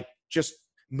have like just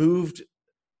moved.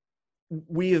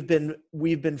 We've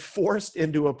been forced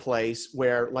into a place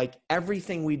where like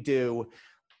everything we do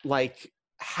like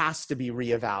has to be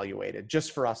reevaluated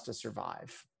just for us to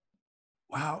survive.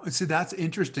 Wow. So that's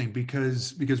interesting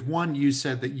because one, you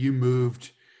said that you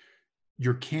moved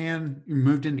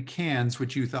into cans,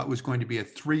 which you thought was going to be a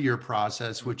 3-year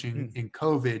process, which in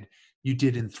COVID you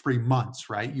did in 3 months,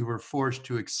 right? You were forced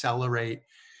to accelerate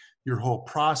your whole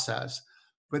process.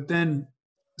 But then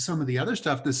some of the other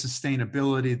stuff, the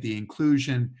sustainability, the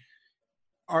inclusion,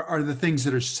 are the things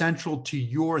that are central to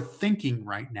your thinking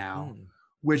right now,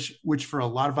 which for a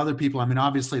lot of other people, I mean,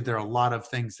 obviously there are a lot of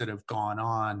things that have gone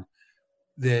on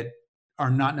that are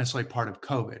not necessarily part of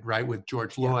COVID, right? With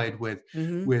George Floyd, with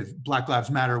Black Lives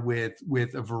Matter,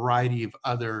 with a variety of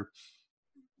other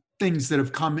things that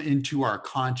have come into our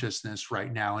consciousness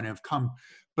right now and have come,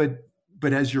 but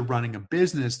as you're running a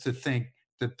business, to think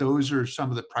that those are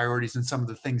some of the priorities and some of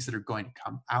the things that are going to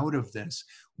come out of this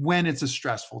when it's a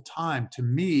stressful time, to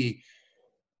me,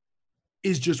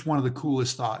 is just one of the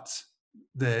coolest thoughts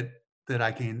that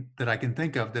I can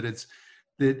think of.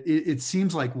 It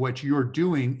seems like what you're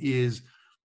doing is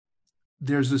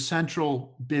there's a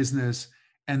central business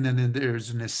and then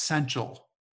there's an essential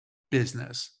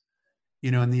business,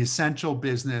 and the essential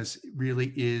business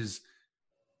really is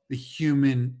the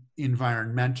human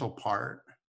environmental part,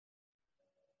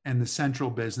 and the central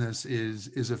business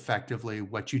is effectively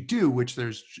what you do, which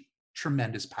there's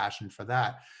tremendous passion for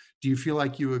that. Do you feel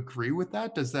like you agree with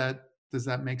that? Does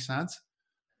that make sense?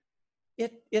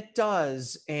 It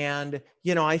does, and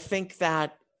I think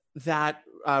that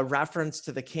reference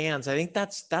to the cans, I think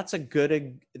that's a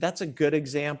good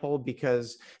example,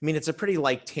 because I mean it's a pretty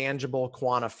like tangible,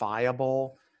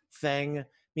 quantifiable thing. I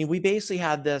mean, we basically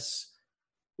had this.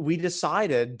 We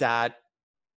decided that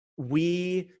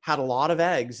we had a lot of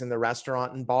eggs in the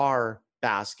restaurant and bar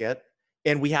basket,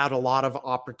 and we had a lot of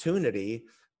opportunity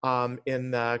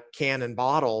in the can and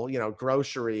bottle,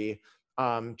 grocery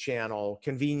channel,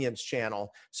 convenience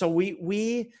channel. So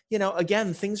we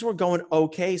again, things were going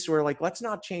okay. So we're like, let's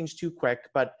not change too quick,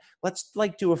 but let's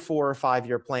like do a 4 or 5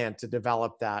 year plan to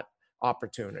develop that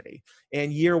opportunity.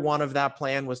 And year 1 of that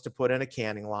plan was to put in a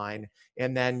canning line.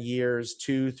 And then years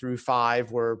 2 through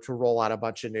 5 were to roll out a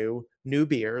bunch of new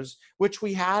beers, which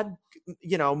we had,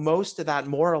 most of that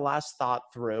more or less thought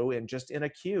through and just in a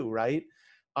queue, right?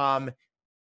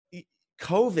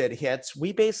 COVID hits,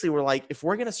 we basically were like, if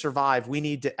we're going to survive, we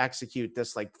need to execute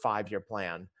this like 5 year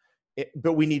plan,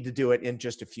 but we need to do it in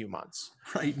just a few months.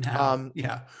 Right now.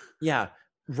 Yeah.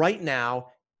 Right now.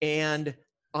 And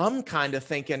I'm kind of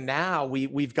thinking now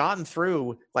we've gotten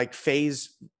through like phase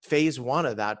 1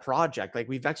 of that project. Like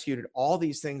we've executed all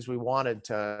these things we wanted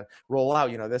to roll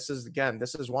out. This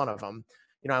is one of them.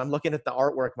 I'm looking at the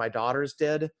artwork my daughters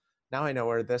did. Now I know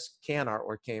where this can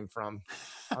artwork came from.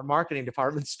 Our marketing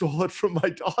department stole it from my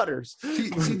daughters. See,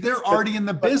 they're already in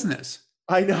the business.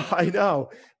 I know.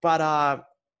 But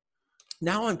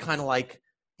now I'm kind of like,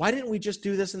 why didn't we just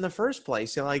do this in the first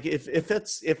place? Like if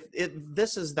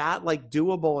this is that like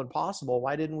doable and possible,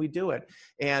 why didn't we do it?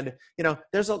 And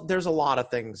there's a lot of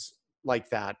things like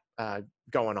that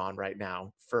going on right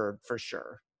now for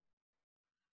sure.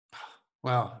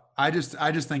 Well, I just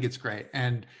think it's great.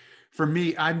 And for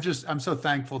me, I'm so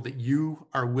thankful that you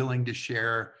are willing to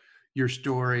share your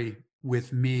story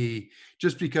with me,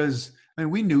 just because I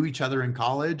mean we knew each other in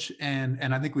college, and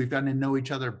I think we've gotten to know each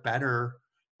other better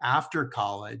after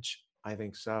college. I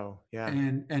think so. Yeah.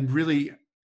 And really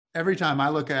every time I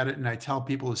look at it and I tell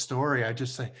people a story, I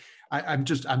just say I'm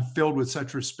filled with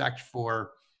such respect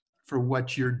for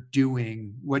what you're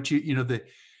doing,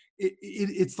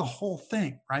 it's the whole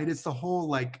thing, right? It's the whole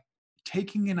like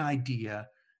taking an idea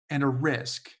and a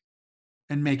risk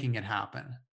and making it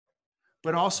happen,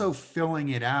 but also filling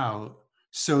it out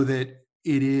so that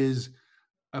it is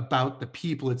about the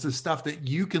people. It's the stuff that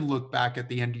you can look back at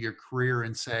the end of your career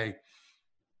and say,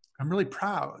 I'm really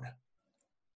proud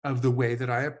of the way that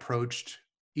I approached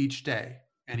each day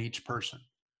and each person.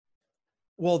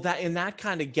 Well, that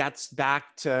kind of gets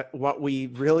back to what we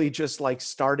really just like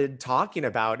started talking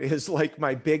about, is like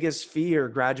my biggest fear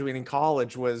graduating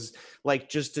college was like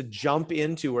just to jump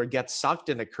into or get sucked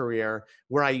in a career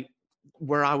where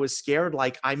I was scared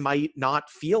like I might not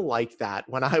feel like that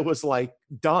when I was like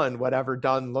done, whatever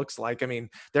done looks like. I mean,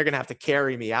 they're going to have to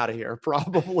carry me out of here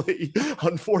probably,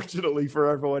 unfortunately for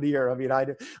everyone here. I mean,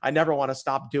 I never want to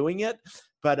stop doing it,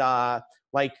 but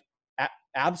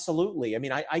absolutely. I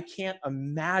mean, I can't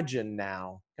imagine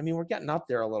now. I mean, we're getting up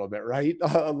there a little bit, right?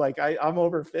 Like I'm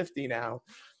over 50 now.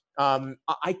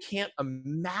 I can't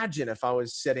imagine if I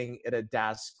was sitting at a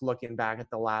desk looking back at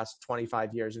the last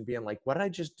 25 years and being like, what did I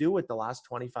just do with the last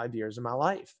 25 years of my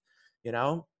life?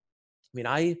 I mean,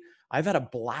 I've had a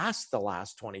blast the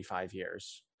last 25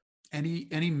 years.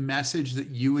 Any message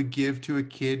that you would give to a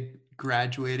kid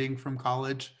graduating from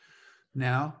college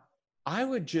now? I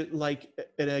would just like,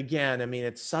 and again, I mean,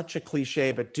 it's such a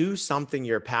cliche, but do something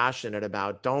you're passionate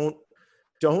about. Don't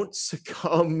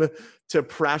succumb to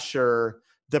pressure.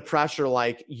 The pressure,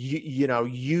 like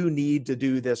you need to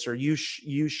do this, or you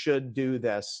should do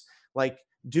this. Like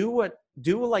do what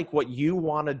you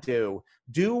want to do.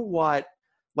 Do what,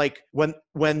 like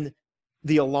when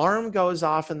the alarm goes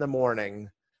off in the morning,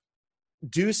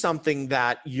 do something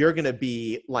that you're going to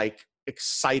be like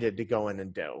excited to go in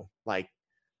and do. Like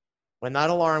when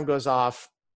that alarm goes off,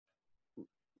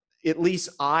 at least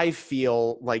I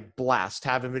feel like blessed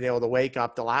having been able to wake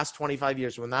up the last 25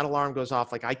 years. When that alarm goes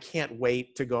off, like I can't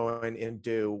wait to go in and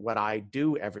do what I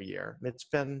do every year. It's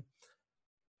been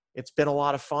a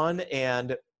lot of fun.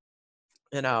 And,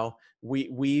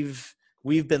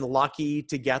 we've been lucky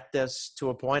to get this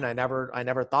to a point I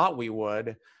never thought we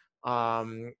would,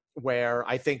 where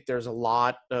I think there's a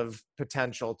lot of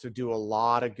potential to do a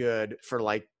lot of good for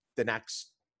like the next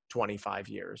 25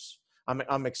 years.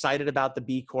 I'm excited about the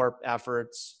B Corp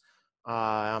efforts.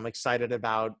 I'm excited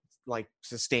about like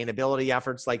sustainability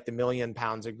efforts, like the 1 million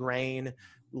pounds of grain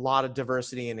lot of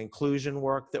diversity and inclusion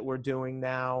work that we're doing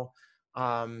now.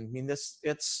 I mean,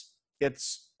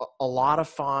 it's a lot of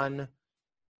fun.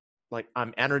 Like,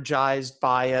 I'm energized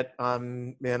by it.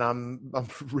 And I'm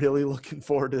really looking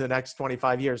forward to the next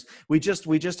 25 years. We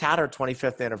just had our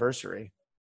 25th anniversary.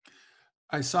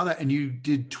 I saw that, and you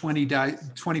did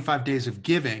 25 days of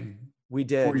giving. We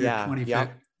did, for your yeah.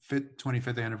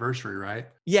 25th anniversary, right?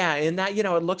 Yeah, and that,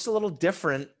 it looks a little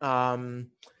different. I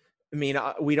mean,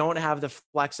 we don't have the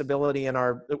flexibility in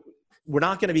we're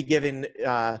not going to be giving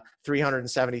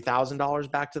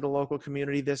 $370,000 back to the local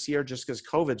community this year, just because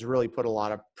COVID's really put a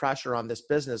lot of pressure on this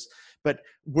business. But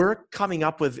we're coming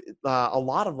up with a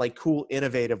lot of like cool,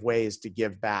 innovative ways to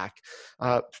give back.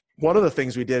 One of the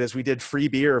things we did is we did free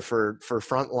beer for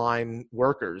frontline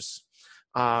workers.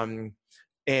 And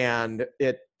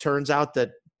it turns out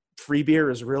that free beer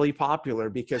is really popular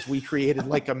because we created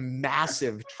like a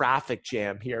massive traffic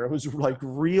jam here. It was like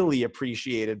really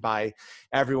appreciated by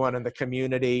everyone in the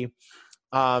community.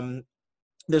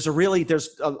 There's a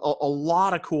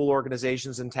lot of cool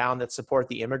organizations in town that support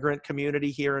the immigrant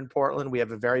community here in Portland. We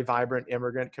have a very vibrant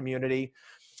immigrant community.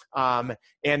 And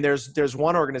there's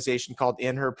one organization called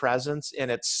In Her Presence, and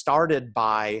it's started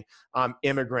by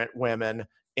immigrant women,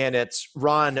 and it's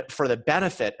run for the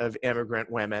benefit of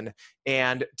immigrant women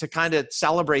and to kind of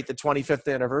celebrate the 25th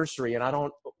anniversary. And I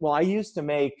used to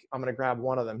make, I'm going to grab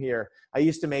one of them here. I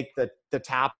used to make the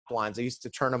tap lines. I used to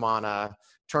turn them on a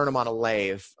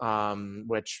lathe,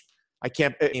 which I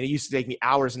can't, it used to take me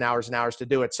hours and hours and hours to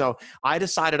do it. So I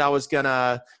decided I was going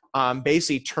to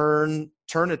basically turn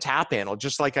a tap handle,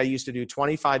 just like I used to do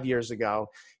 25 years ago.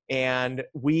 And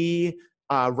we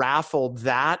raffled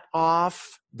that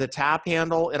off, the tap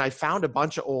handle, and I found a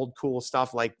bunch of old cool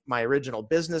stuff like my original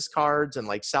business cards and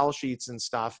like sell sheets and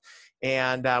stuff.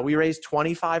 And we raised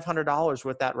 $2,500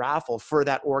 with that raffle for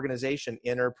that organization,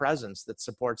 In Her Presence, that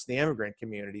supports the immigrant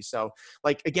community. So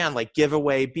like, again, like give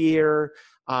away beer,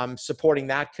 supporting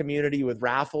that community with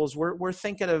raffles. We're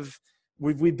thinking of,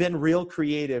 we've been real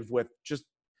creative with just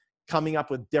coming up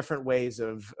with different ways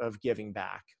of giving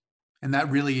back. And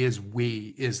that really is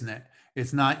we, isn't it?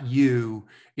 It's not you,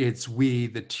 it's we,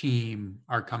 the team,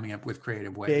 are coming up with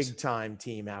creative ways. Big time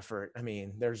team effort. I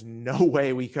mean, there's no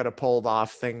way we could have pulled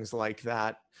off things like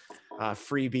that.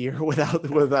 Free beer without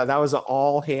that was an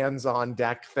all hands on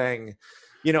deck thing.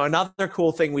 Another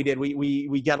cool thing we did, we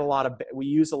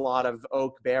use a lot of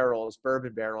oak barrels,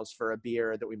 bourbon barrels, for a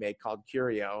beer that we make called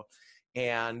Curio.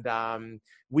 And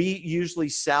we usually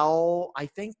sell, I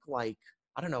think, like,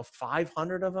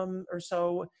 500 of them or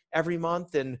so every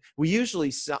month. And we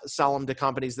usually sell them to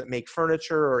companies that make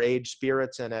furniture or aged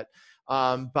spirits in it.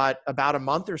 But about a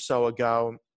month or so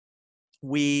ago,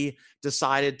 we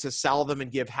decided to sell them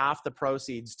and give half the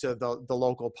proceeds to the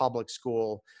local public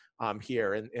school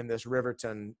here in this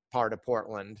Riverton part of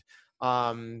Portland.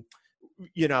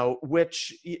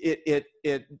 Which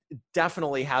it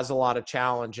definitely has a lot of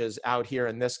challenges out here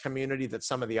in this community that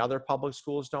some of the other public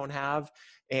schools don't have.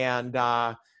 And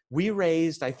we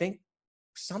raised, I think,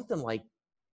 something like,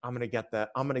 I'm going to get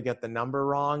the number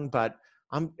wrong, but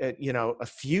a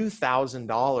few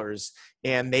 $1,000s,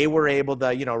 and they were able to,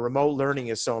 remote learning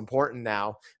is so important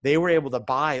now. They were able to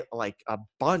buy like a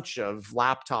bunch of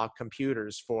laptop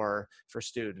computers for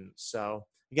students. So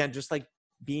again, just like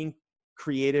being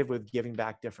creative with giving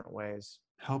back different ways.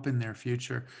 Helping their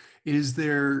future. Is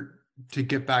there, to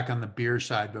get back on the beer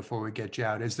side before we get you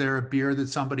out, is there a beer that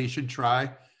somebody should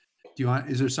try?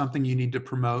 Is there something you need to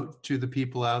promote to the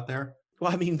people out there?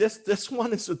 Well, I mean, this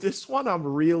one I'm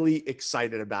really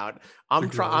excited about. I'm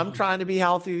trying to be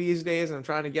healthy these days, and I'm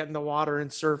trying to get in the water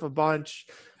and surf a bunch.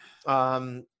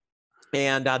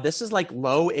 And this is like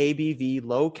low ABV,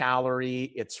 low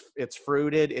calorie. It's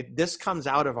fruited. This comes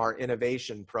out of our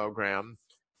innovation program.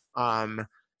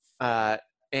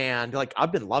 And like,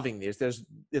 I've been loving these.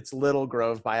 It's Little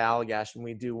Grove by Allagash, and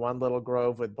we do one Little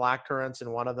Grove with black currants,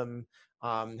 and one of them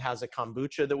has a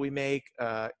kombucha that we make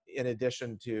in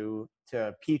addition to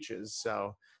peaches.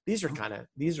 So these are kind of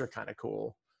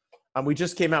cool. We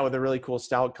just came out with a really cool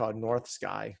stout called North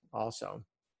Sky, also,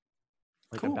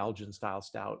 like cool. A Belgian style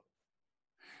stout.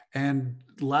 And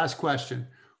last question,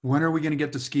 when are we going to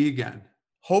get to ski again?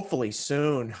 Hopefully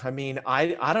soon. I mean,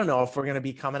 I don't know if we're going to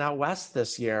be coming out west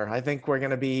this year. I think we're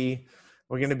going to be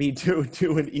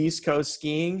doing East Coast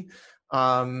skiing.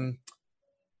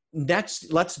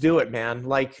 Next, let's do it, man.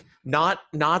 Like, not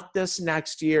this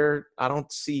next year. I don't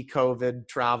see COVID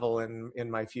travel in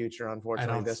my future,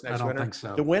 unfortunately, this next winter. Think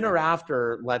so. The winter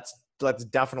after, let's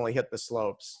definitely hit the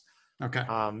slopes. Okay.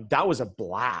 That was a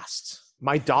blast.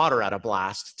 My daughter had a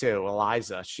blast too,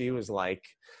 Eliza. She was like,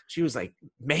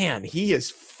 man, he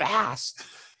is fast.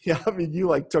 Yeah, I mean, you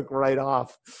like took right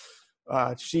off.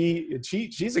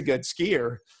 She's a good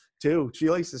skier too. She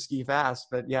likes to ski fast,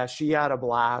 but yeah, she had a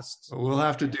blast. We'll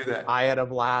have to do that. I had a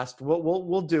blast.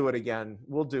 We'll do it again.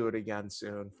 We'll do it again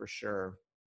soon for sure.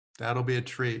 That'll be a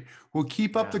treat. Well,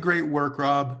 keep up the great work,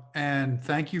 Rob, and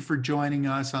thank you for joining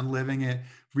us on Living It.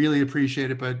 Really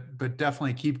appreciate it, but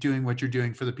definitely keep doing what you're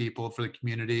doing for the people, for the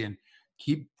community, and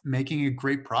keep making a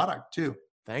great product too.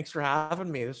 Thanks for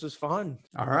having me. This was fun.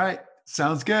 All right.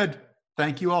 Sounds good.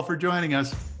 Thank you all for joining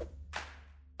us.